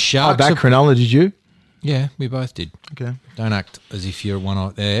 The Sharks. Cronulla, did you? Yeah, we both did. Okay. Don't act as if you're one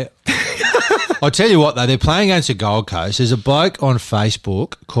out there. I'll tell you what, though, they're playing against the Gold Coast. There's a bloke on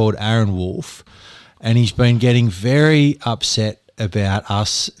Facebook called Aaron Wolf, and he's been getting very upset about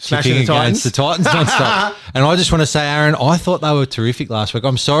us smashing tipping against the Titans nonstop. And I just want to say, Aaron, I thought they were terrific last week.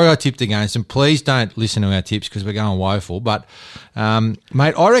 I'm sorry I tipped against them. Please don't listen to our tips because we're going woeful. But,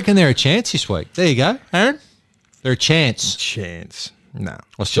 mate, I reckon they're a chance this week. There you go, Aaron. They're a chance. No.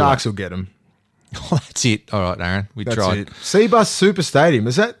 Sharks will get them. Oh, that's it. All right, Aaron. We tried. Seabus Super Stadium.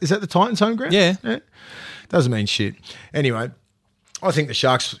 Is that the Titans' home ground? Yeah. Doesn't mean shit. Anyway, I think the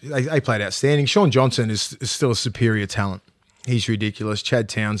Sharks, they played outstanding. Sean Johnson is still a superior talent. He's ridiculous. Chad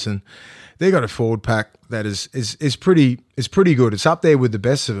Townsend. They got a forward pack that is pretty good. It's up there with the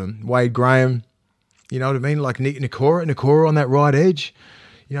best of them. Wade Graham. You know what I mean? Like Nick Nakora on that right edge.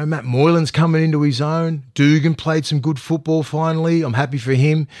 You know, Matt Moylan's coming into his own. Dugan played some good football finally. I'm happy for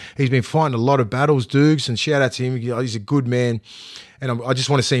him. He's been fighting a lot of battles, Dukes, and shout out to him. He's a good man, and I just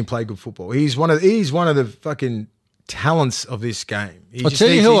want to see him play good football. He's one of the fucking talents of this game. He I'll tell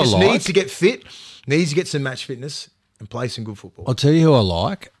you who I like. Needs to get fit, needs to get some match fitness, and play some good football. I'll tell you who I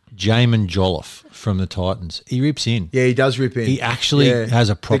like. Jamin Jolliffe from the Titans. He rips in. Yeah, he does rip in. He actually has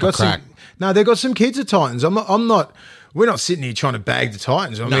a proper crack. They've got some kids at Titans. We're not sitting here trying to bag the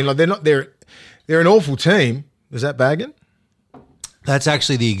Titans. I mean, like they're an awful team. Is that bagging? That's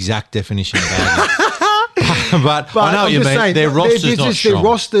actually the exact definition of bagging. but I know what you mean. Saying, their roster's not strong. Their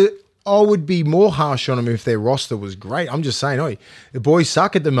roster, I would be more harsh on them if their roster was great. I'm just saying, the boys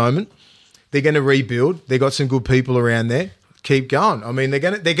suck at the moment. They're going to rebuild. They got some good people around there. Keep going. I mean, they're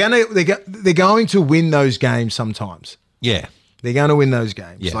going to win those games sometimes. Yeah. They're going to win those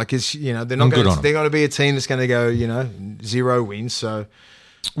games. Yeah. Like it's they're not going to. They're going to be a team that's going to go 0 wins. So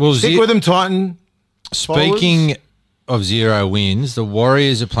stick with them, Titan. Speaking of 0 wins, the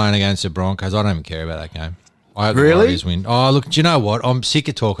Warriors are playing against the Broncos. I don't even care about that game. I hope the Warriors win. Oh, look, do you know what? I'm sick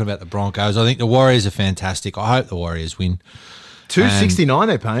of talking about the Broncos. I think the Warriors are fantastic. I hope the Warriors win. $2.69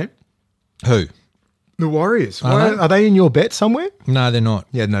 they're paying. Who? The Warriors. Are they in your bet somewhere? No, they're not.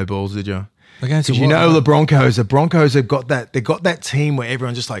 You had no balls, did you? Against the Broncos. The Broncos have got that. They've got that team where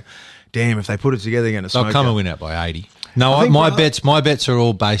everyone's just like, damn, if they put it together, they're going to smoke. They'll come and win out by 80. No, my bets are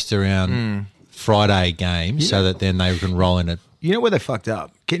all based around Friday games, so that then they can roll in it. You know where they fucked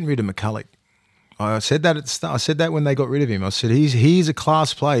up? Getting rid of McCulloch. I said that at the start. I said that when they got rid of him. I said he's a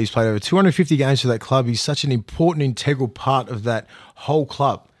class player. He's played over 250 games for that club. He's such an important, integral part of that whole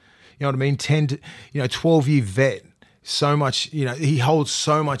club. You know what I mean? 12-year vet. So much, he holds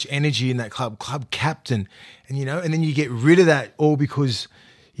so much energy in that club captain, and then you get rid of that all because,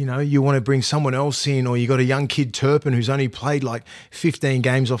 you want to bring someone else in, or you got a young kid Turpin who's only played like 15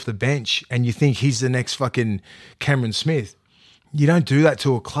 games off the bench, and you think he's the next fucking Cameron Smith. You don't do that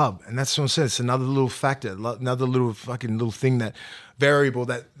to a club, and that's what I'm saying. It's another little factor, another little fucking little thing, that variable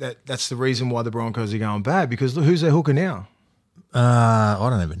that's the reason why the Broncos are going bad, because who's their hooker now? I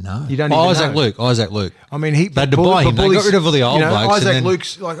don't even know. You don't even know. Isaac Luke. I mean, they had to buy him. They got rid of all the old blokes. Isaac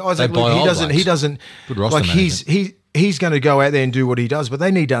Luke. He doesn't. Good roster like he's going to go out there and do what he does, but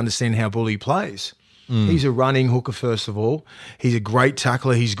they need to understand how Bully plays. He's a running hooker, first of all. He's a great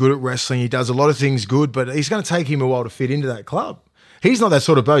tackler. He's good at wrestling. He does a lot of things good, but it's going to take him a while to fit into that club. He's not that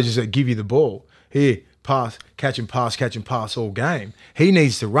sort of bloke just to give you the ball. Here, pass, catch and pass all game. He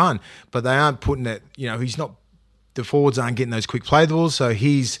needs to run, but they aren't putting that, he's not. The forwards aren't getting those quick play balls, so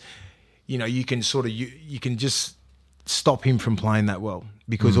he's, you can just stop him from playing that well,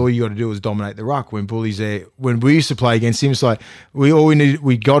 because all you got to do is dominate the ruck. When Bully's there, when we used to play against him, it's like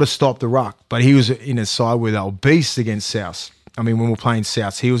we got to stop the ruck. But he was in a side where they were beasts against South. I mean, when we're playing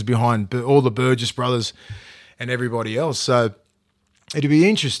South, he was behind all the Burgess brothers and everybody else. So it'd be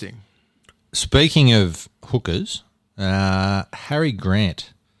interesting. Speaking of hookers, Harry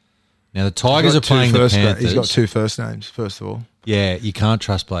Grant. Now, the Tigers are playing the Panthers. He's got 2 first names, first of all. Yeah, you can't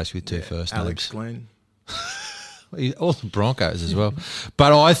trust blokes with 2 first names. Alex Glenn. All the Broncos as well.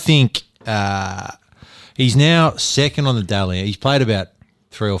 But I think he's now second on the Dally M. He's played about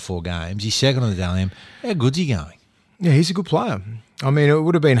 3 or 4 games. He's second on the Dally M. How good's he going? Yeah, he's a good player. I mean, it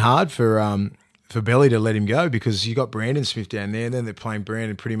would have been hard for Belly to let him go, because you got Brandon Smith down there, and then they're playing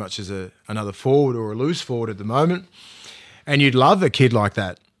Brandon pretty much as another forward or a loose forward at the moment. And you'd love a kid like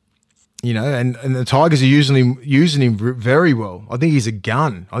that. And the Tigers are using him very well. I think he's a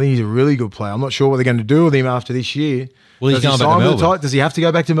gun. I think he's a really good player. I'm not sure what they're going to do with him after this year. Well, he's going back to Melbourne. Does he have to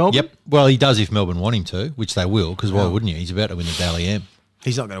go back to Melbourne? Yep. Well, he does if Melbourne want him to, which they will, because why wouldn't you? He's about to win the Dally M.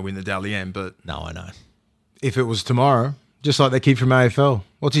 He's not going to win the Dally M, but... No, I know. If it was tomorrow, just like that kid from AFL.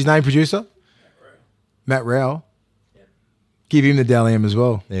 What's his name, producer? Matt Rowell. Yep. Give him the Dally M as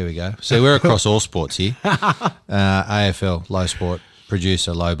well. There we go. So we're across all sports here. AFL, low sport,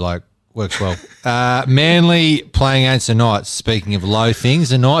 producer, low bloke. Works well. Manly playing against the Knights. Speaking of low things,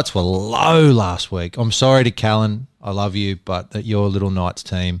 the Knights were low last week. I'm sorry to Callan. I love you, but your little Knights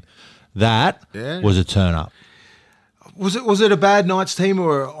team, that was a turn up. Was it a bad Knights team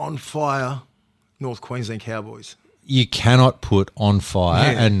or on fire North Queensland Cowboys? You cannot put on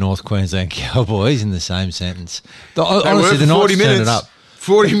fire and North Queensland Cowboys in the same sentence. Honestly, the Knights turned it up.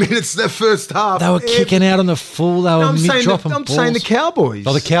 40 minutes that first half. They were kicking out on the full. They were mid-dropping balls. I'm saying the Cowboys.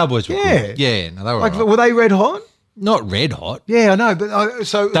 Oh, the Cowboys were good. Yeah, no, they were right. Were they red hot? Not red hot. Yeah, I know. But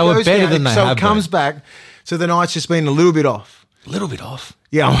so they were better than they have been. So it comes back. So the Knights just been a little bit off. A little bit off?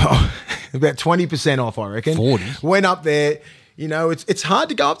 Yeah, about 20% off, I reckon. 40. Went up there. It's hard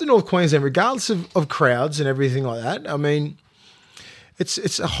to go up to North Queensland regardless of crowds and everything like that. I mean...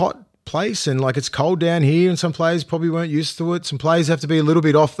 it's a hot place and like it's cold down here and some players probably weren't used to it. Some players have to be a little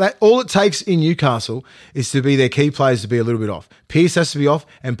bit off. That all it takes in Newcastle is to be their key players to be a little bit off. Pearce has to be off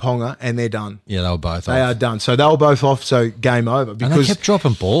and Ponga, and they're done. Yeah, they were both They are done. So they were both off, so game over. And they kept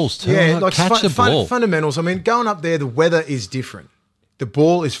dropping balls too. Yeah, like catch the ball. fundamentals. I mean, going up there, the weather is different. The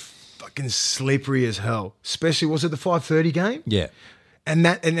ball is fucking slippery as hell. Especially, was it the 5:30 game? Yeah. And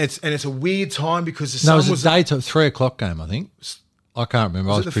it's a weird time because the No, sun it was a day to 3 o'clock game, I think. I can't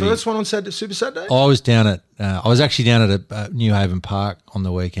remember. Was it the first one on Saturday, Super Saturday? I was down at. I was actually down at New Haven Park on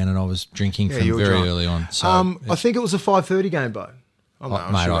the weekend, and I was drinking from you were very drunk. early on. So I think it was a 5:30 game, Bo. I'm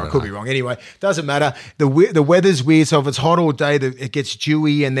not mate, sure. I I don't could know. be wrong. Anyway, doesn't matter. The weather's weird, so if it's hot all day, it gets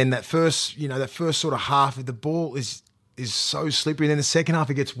dewy, and then that first sort of half of the ball is so slippery. And then the second half,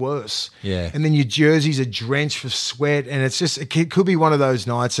 it gets worse. Yeah. And then your jerseys are drenched with sweat, and it's just it could be one of those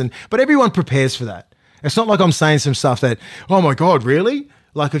nights. But everyone prepares for that. It's not like I'm saying some stuff that, oh my God, really?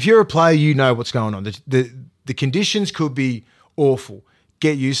 Like if you're a player, you know what's going on. The conditions could be awful.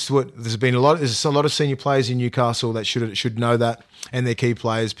 Get used to it. There's a lot of senior players in Newcastle that should know that, and their key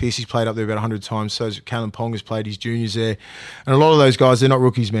players. Piercy's played up there about 100 times. So Callum Pong has played his juniors there, and a lot of those guys, they're not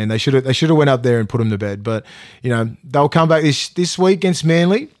rookies, man. They should have went up there and put them to bed. But they'll come back this week against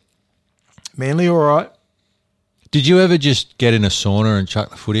Manly. Manly, all right. did you ever just get in a sauna and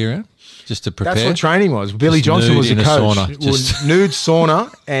chuck the footy around just to prepare? That's what training was. Billy Just Johnson nude was the in a coach. sauna, just- Nude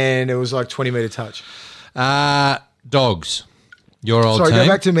sauna, and it was like 20-meter touch. Dogs. Your old Sorry, team. go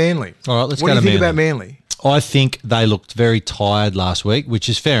back to Manly. All right, let's what go do you to think Manly. about Manly? I think they looked very tired last week, which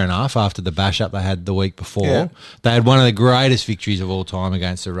is fair enough after the bash-up they had the week before. Yeah. They had one of the greatest victories of all time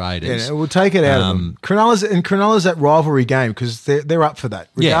against the Raiders. Yeah, we'll take it out of them. Cronulla's that rivalry game because they're up for that.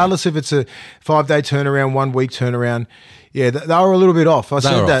 Yeah. Regardless if it's a 5-day turnaround, 1 week turnaround. Yeah, they were a little bit off. I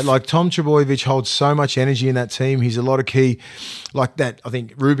said were that. off. Like Tom Trbojevic holds so much energy in that team. He's a lot of key, like that. I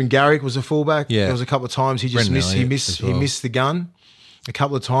think Ruben Garrick was a fullback. Yeah. There was a couple of times he just Brendan missed. He Elliott missed. as He well. missed the gun. A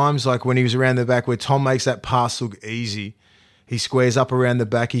couple of times, like when he was around the back, where Tom makes that pass look easy. He squares up around the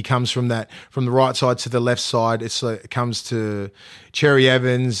back. He comes from the right side to the left side. It comes to Cherry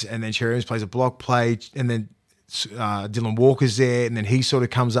Evans, and then Cherry Evans plays a block play, and then Dylan Walker's there, and then he sort of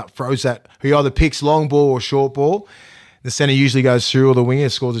comes up, throws that. He either picks long ball or short ball. The centre usually goes through, or the winger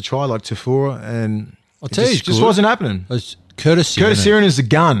scores a try like Tafura, and I'll tell you, it just wasn't happening. Curtis Curtis Siren is the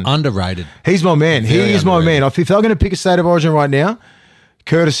gun. underrated. He's my man. He Very is my underrated. man. If they're going to pick a state of origin right now,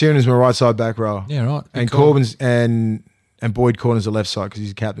 Curtis Siren is my right side back row. Yeah, right. And Good call. Corbin's and Boyd Corner's the left side because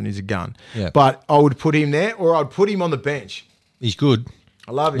he's a captain. He's a gun. Yeah. But I would put him there, or I'd put him on the bench. He's good.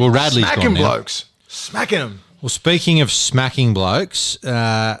 I love him. Well, Radley's smacking gone now. blokes, smacking them. Well, speaking of smacking blokes,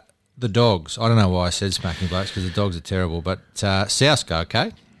 the Dogs. I don't know why I said smacking blokes because the Dogs are terrible, but South go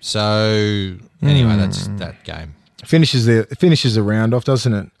okay. So anyway, that's that game. Finishes the round off,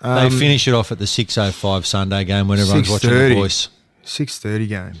 doesn't it? They finish it off at the 6:05 Sunday game when everyone's watching The 6:30. Voice. 6:30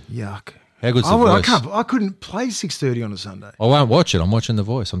 game. Yuck. How good's The I Voice? I couldn't play 6:30 on a Sunday. I won't watch it. I'm watching The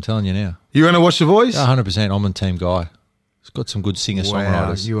Voice. I'm telling you now. You want to watch The Voice? 100%. I'm a team guy. It's got some good Wow,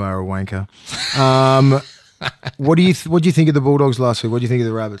 singer-songwriters. you are a wanker. What do you think of the Bulldogs last week? What do you think of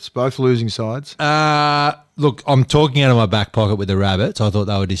the Rabbits? Both losing sides. Look, I'm talking out of my back pocket with the Rabbits. I thought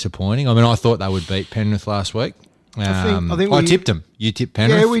they were disappointing. I mean, I thought they would beat Penrith last week. I think I we- tipped them. You tipped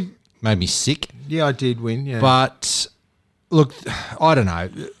Penrith. Yeah, we- made me sick. Yeah, I did win. Yeah, But look, I don't know.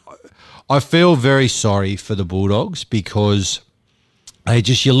 I feel very sorry for the Bulldogs because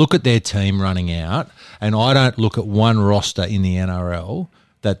you look at their team running out, and I don't look at one roster in the NRL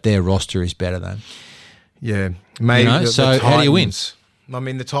that their roster is better than. yeah, maybe. You know, so how do you win? Titans- I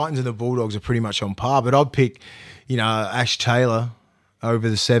mean, the Titans and the Bulldogs are pretty much on par, but I'd pick, Ash Taylor over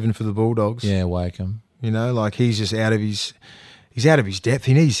the 7 for the Bulldogs. Yeah, Wakeham. Like he's just out of his depth.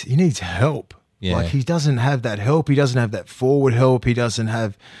 He needs help. Yeah. Like he doesn't have that help. He doesn't have that forward help. He doesn't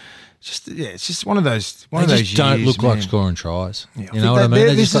have. It's just one of those. They just don't look like scoring tries. Yeah, You know what I mean?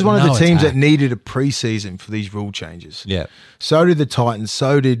 They This just is got one of no the teams attack. that needed a preseason for these rule changes. Yeah. So did the Titans.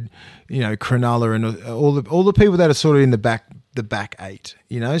 So did Cronulla and all the people that are sort of in the back 8.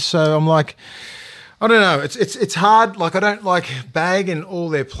 So I'm like, I don't know. It's hard. Like I don't like bagging all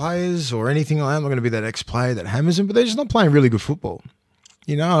their players or anything like that. I'm not going to be that ex-player that hammers them, but they're just not playing really good football.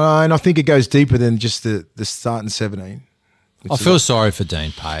 And I think it goes deeper than just the starting 17. I feel sorry for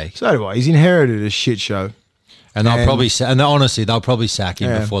Dean Pay. So do I. He's inherited a shit show. And they'll And- probably honestly, they'll probably sack him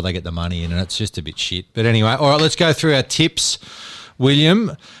Yeah. before they get the money in, and it's just a bit shit. But anyway, all right, let's go through our tips.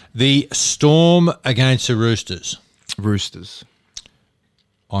 William, the Storm against the Roosters. Roosters.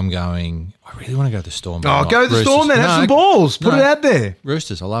 I really want to go to the Storm. Oh, go the Roosters. Storm then. Have No, some balls. Put no. it out there.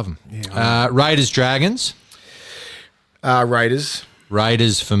 Roosters, I love them. Raiders, Dragons. Raiders.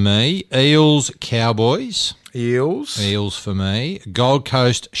 Raiders for me. Eels, Cowboys. Eels for me. Gold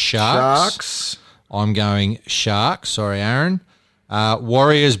Coast, Sharks. I'm going Sharks. Sorry, Aaron.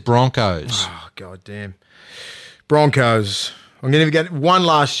 Warriors, Broncos. Oh, God damn. Broncos. I'm going to get one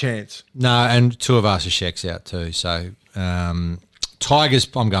last chance. No, and two of us are Shek's out too. So Tigers,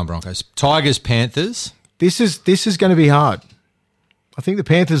 I'm going Broncos. Tigers, Panthers. This is going to be hard. I think the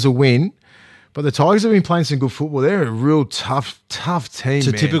Panthers will win, but the Tigers have been playing some good football. They're a real tough team, It's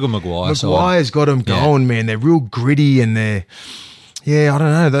a man. typical Maguire side. Maguire's got them going, man. They're real gritty and they're, I don't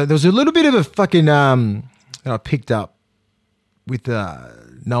know. There was a little bit of a fucking, that I picked up with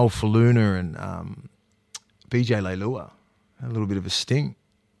Noel Faluna and BJ Leilua. A little bit of a sting.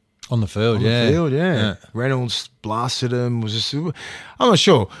 On the field, On the field, yeah. Reynolds blasted him. Was just, I'm not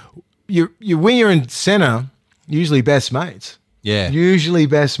sure. Your winger and centre, usually best mates. Yeah. Usually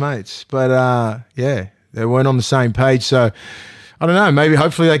best mates. But, they weren't on the same page. So, I don't know. Maybe,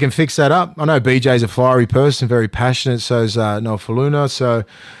 hopefully they can fix that up. I know BJ's a fiery person, very passionate. So is Noel Faluna. So, a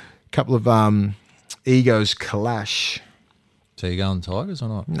couple of egos clash. So you going Tigers or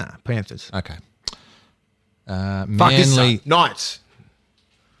not? Nah, Panthers. Okay. Fuck this Manly. son. Knights.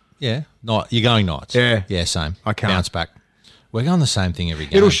 Yeah. You're going Knights. Yeah. Yeah, same. I can't. Bounce back. We're going the same thing every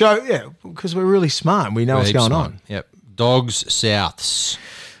game. It'll show, because we're really smart. We know what's Heaps going smart. on. Yep. Dogs, Souths.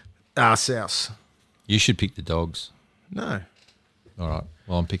 South. You should pick the Dogs. No. All right.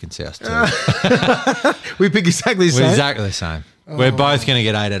 Well, I'm picking Souths too. We pick exactly the We're same. exactly the same. We're both going to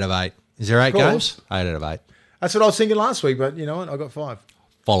get 8 out of 8. Is there 8 course. games? 8 out of 8. That's what I was thinking last week, but you know what? I got 5.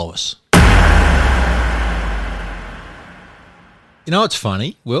 Follow us. You know what's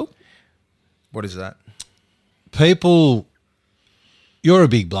funny, Will? What is that? People, you're a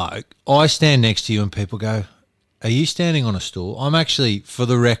big bloke. I stand next to you and people go, are you standing on a stool? I'm actually, for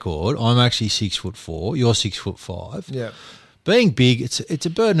the record, I'm actually 6'4". You're 6'5". Yeah. Being big, it's a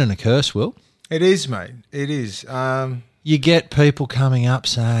burden and a curse, Will. It is, mate. It is. You get people coming up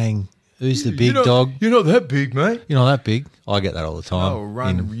saying, who's the big dog? You're not that big, mate. You're not that big. I get that all the time. Oh,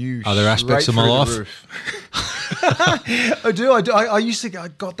 run in you other aspects of straight my through the life. roof. I do. I used to. I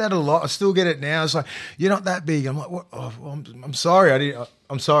got that a lot. I still get it now. It's like, you're not that big. I'm like, what? Oh, well, I'm sorry.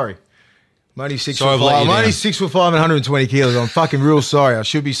 I'm sorry. I'm only 6'5". Sorry, I've let you I'm down. only 6'5" and 120 kilos. I'm fucking real sorry. I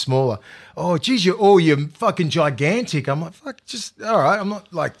should be smaller. Oh, geez, you're fucking gigantic. I'm like, fuck, just all right. I'm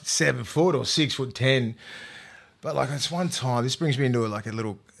not like 7 foot or 6'10". But like, it's one time. This brings me into like a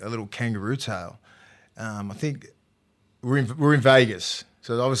little kangaroo tale. I think we're in Vegas,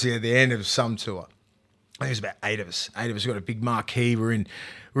 so obviously at the end of some tour. I think it was about 8 of us. 8 of us got a big marquee. We're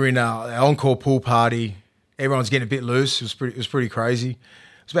in our encore pool party. Everyone's getting a bit loose. It was pretty crazy.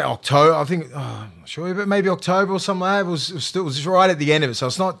 It's about October, I think. I'm not sure, but maybe October or something like that. It was just right at the end of it, so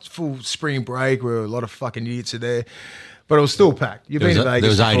it's not full spring break where a lot of fucking idiots are there, but it was still packed. You've been to Vegas. There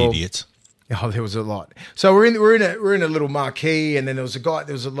was 8 before. idiots. Oh, there was a lot. So we're in a little marquee, and then there was a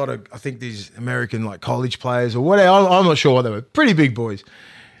lot of, I think, these American like college players or whatever. I'm not sure what they were. Pretty big boys,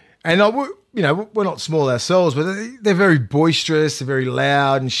 and we're not small ourselves, but they're very boisterous. They're very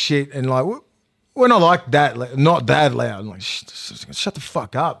loud and shit, and like we're not like that, not that loud. I'm like, shut the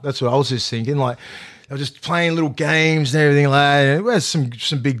fuck up. That's what I was just thinking. Like, they were just playing little games and everything like that. And there's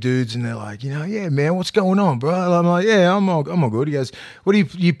some big dudes, and they're like, yeah, man, what's going on, bro? And I'm like, yeah, I'm all good. He goes, what do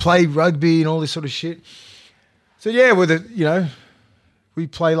you play rugby and all this sort of shit? So yeah, we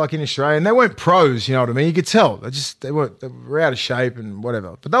play like in Australia, and they weren't pros, you know what I mean? You could tell they were out of shape and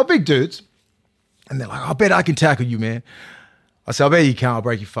whatever, but they were big dudes, and they're like, I bet I can tackle you, man. I said, I bet you can't. I'll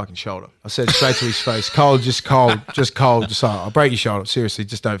break your fucking shoulder. I said straight to his face, cold. I'll break your shoulder. Seriously,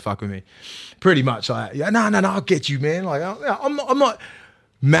 just don't fuck with me. Pretty much like, yeah, no, I'll get you, man. Like, I'm not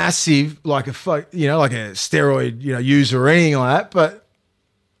massive like a steroid, user or anything like that. But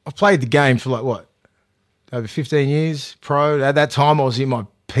I played the game for like what, over 15 years, pro. At that time, I was in my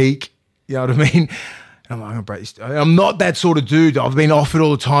peak. You know what I mean? And I'm like, I'm gonna break this. I'm not that sort of dude. I've been offered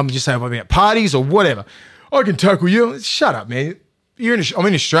all the time to just say I've been at parties or whatever. I can tackle you. Shut up, man. I'm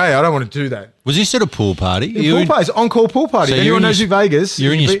in Australia. I don't want to do that. Was this at a pool party? Pool parties, encore pool party. So If anyone knows who Vegas.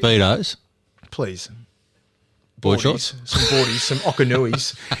 You're in your Speedos? Please. Board Boardies, shorts? some boardies, some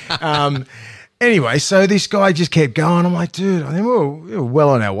Okanuis. Anyway, so this guy just kept going. I'm like, dude, I think we were well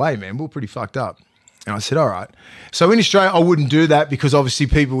on our way, man. We were pretty fucked up. And I said, all right. So in Australia, I wouldn't do that because obviously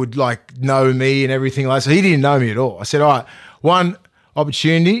people would like know me and everything like that. So he didn't know me at all. I said, all right, one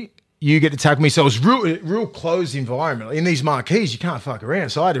opportunity, you get to tackle me. So it was real closed environment. In these marquees, you can't fuck around.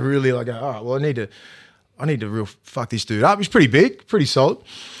 So I had to really like go, all right, well, I need to real fuck this dude up. He's pretty big, pretty solid.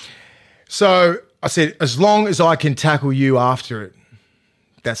 So I said, as long as I can tackle you after it,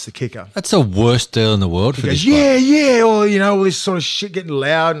 That's the kicker. That's the worst deal in the world for He this goes, bloke. yeah, or, you know, all this sort of shit getting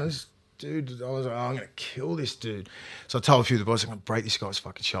loud. And this dude, I was like, I'm going to kill this dude. So I told a few of the boys, I'm going to break this guy's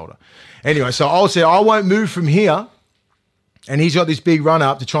fucking shoulder. Anyway, so I'll say, I won't move from here. And he's got this big run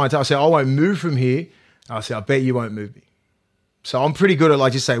up to try and tell. I said, I won't move from here. I said, I bet you won't move me. So I'm pretty good at,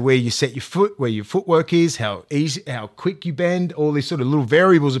 like, just say where you set your foot, where your footwork is, how easy, how quick you bend, all these sort of little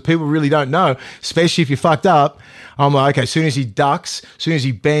variables that people really don't know, especially if you're fucked up. I'm like, okay, as soon as he ducks, as soon as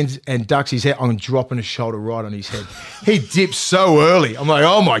he bends and ducks his head, I'm dropping a shoulder right on his head. He dipped so early. I'm like,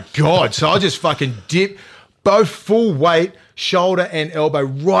 oh my God. So I just fucking dip both full weight, shoulder and elbow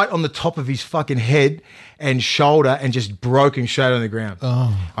right on the top of his fucking head and shoulder and just broke him straight on the ground.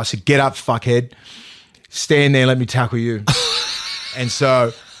 Oh. I said, get up, fuckhead. Stand there and let me tackle you. And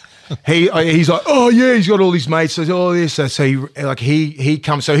so he's like, oh yeah, he's got all his mates. So all this. So he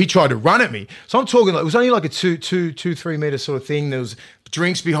comes. So he tried to run at me. So I'm talking like it was only like a 3 meter sort of thing. There was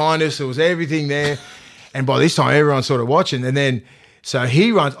drinks behind us. There was everything there. And by this time, everyone's sort of watching. And then so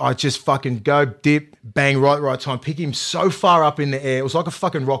he runs. I just fucking go dip, bang, right time. Pick him so far up in the air. It was like a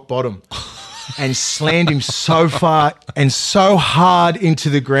fucking rock bottom. And slammed him so far and so hard into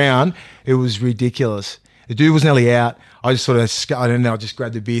the ground. It was ridiculous. The dude was nearly out. I just sort of, I don't know, I just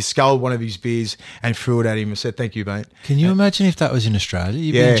grabbed the beer, sculled one of his beers and threw it at him and said, thank you, mate. Can you imagine if that was in Australia?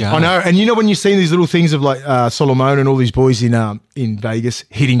 You'd be in jail. I know. And you know when you've seen these little things of like Solomon and all these boys in Vegas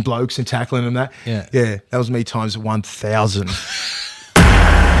hitting blokes and tackling them that? Yeah. Yeah, that was me times 1,000.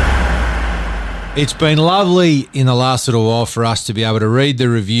 It's been lovely in the last little while for us to be able to read the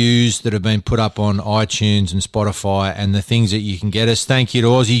reviews that have been put up on iTunes and Spotify and the things that you can get us. Thank you to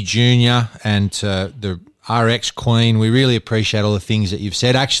Aussie Junior and to the RX Queen. We really appreciate all the things that you've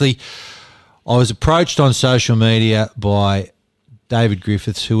said. Actually, I was approached on social media by David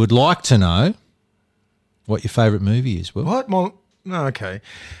Griffiths, who would like to know what your favourite movie is. Will? What? No, okay.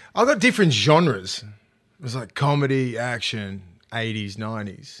 I've got different genres. It's like comedy, action, 80s,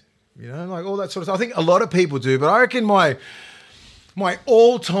 90s. You know, like all that sort of stuff. I think a lot of people do, but I reckon my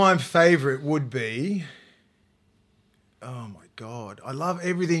all-time favourite would be, oh my God, I love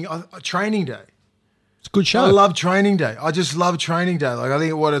everything. Training Day. It's a good show. I love Training Day. I just love Training Day. Like I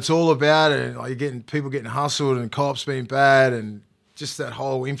think what it's all about, and like you're getting people getting hustled and cops being bad, and just that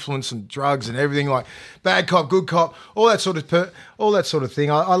whole influence and drugs and everything, like bad cop, good cop, all that sort of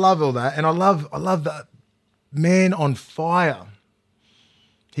thing. I love all that, and I love that Man on Fire.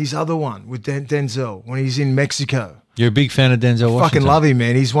 His other one with Denzel when he's in Mexico. You're a big fan of Denzel Washington. Fucking love him,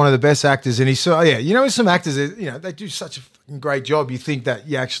 man. He's one of the best actors, and he's so you know, some actors, you know, they do such a fucking great job. You think that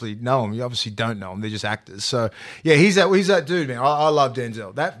you actually know them. You obviously don't know them. They're just actors. So yeah, he's that dude, man. I love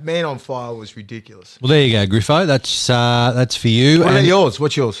Denzel. That Man on Fire was ridiculous. Well, there you go, Griffo. That's for you. What about And yours?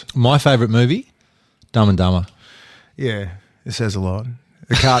 What's yours? my favourite movie, Dumb and Dumber. Yeah, it says a lot.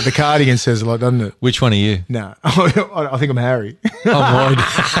 The cardigan says a lot, doesn't it? Which one are you? No, I think I'm Harry. I'm Lloyd.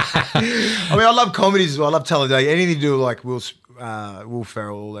 I mean, I love comedies as well. I love Talladega. Anything to do with like Will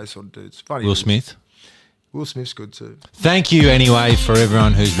Ferrell, all those sort of dudes. Funny. Will Smith. Will Smith's good too. Thank you anyway for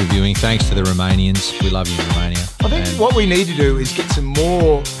everyone who's reviewing. Thanks to the Romanians. We love you in Romania. I think what we need to do is get some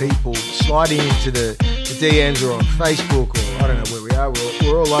more people sliding into the DMs or on Facebook or I don't know where we are.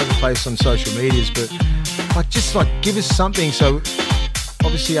 We're all over the place on social medias, but just give us something. So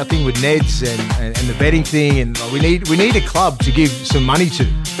obviously our thing with Neds and the betting thing, and we need a club to give some money to.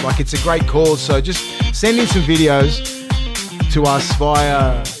 Like it's a great cause. So just send in some videos to us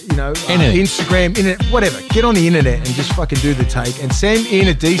via, Instagram, internet, whatever. Get on the internet and just fucking do the take and send in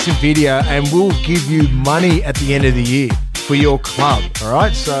a decent video and we'll give you money at the end of the year for your club. All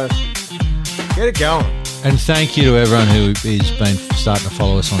right? So get it going. And thank you to everyone who has been starting to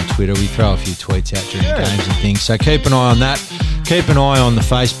follow us on Twitter. We throw a few tweets out during games and things. So keep an eye on that. Keep an eye on the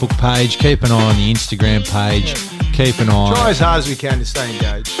Facebook page. Keep an eye on the Instagram page. Keep an eye. Try as hard as we can to stay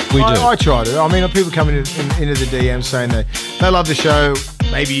engaged. We do. I try to. I mean, people coming into the DM saying they love the show.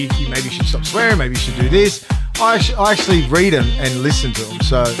 Maybe you should stop swearing. Maybe you should do this. I actually read them and listen to them.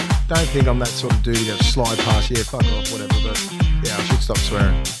 So don't think I'm that sort of dude who goes slide past. Yeah, fuck off, whatever. But yeah, I should stop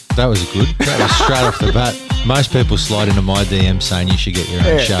swearing. That was good. That was straight off the bat. Most people slide into my DM saying you should get your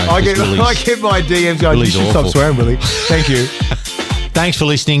own show. I get my DMs going, you should stop swearing, Willie. Thank you. Thanks for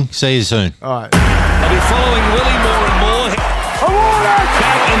listening. See you soon. All right. I'll be following Willie more and more.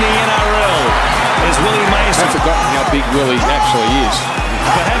 Back in the NRL is Willie Mason. I've forgotten how big Willie actually is.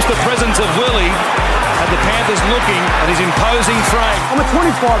 Perhaps the presence of Willie had the Panthers looking at his imposing frame. I'm a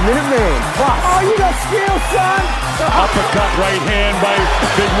 25-minute man. Oh, you got skill, son. Uppercut right hand by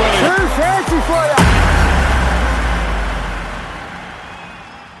Big Willie. Too fancy for you.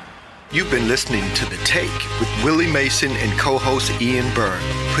 You've been listening to The Take with Willie Mason and co-host Ian Byrne.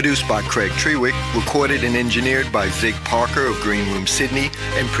 Produced by Craig Trewick, recorded and engineered by Zig Parker of Green Room Sydney,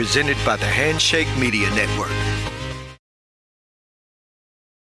 and presented by the Handshake Media Network.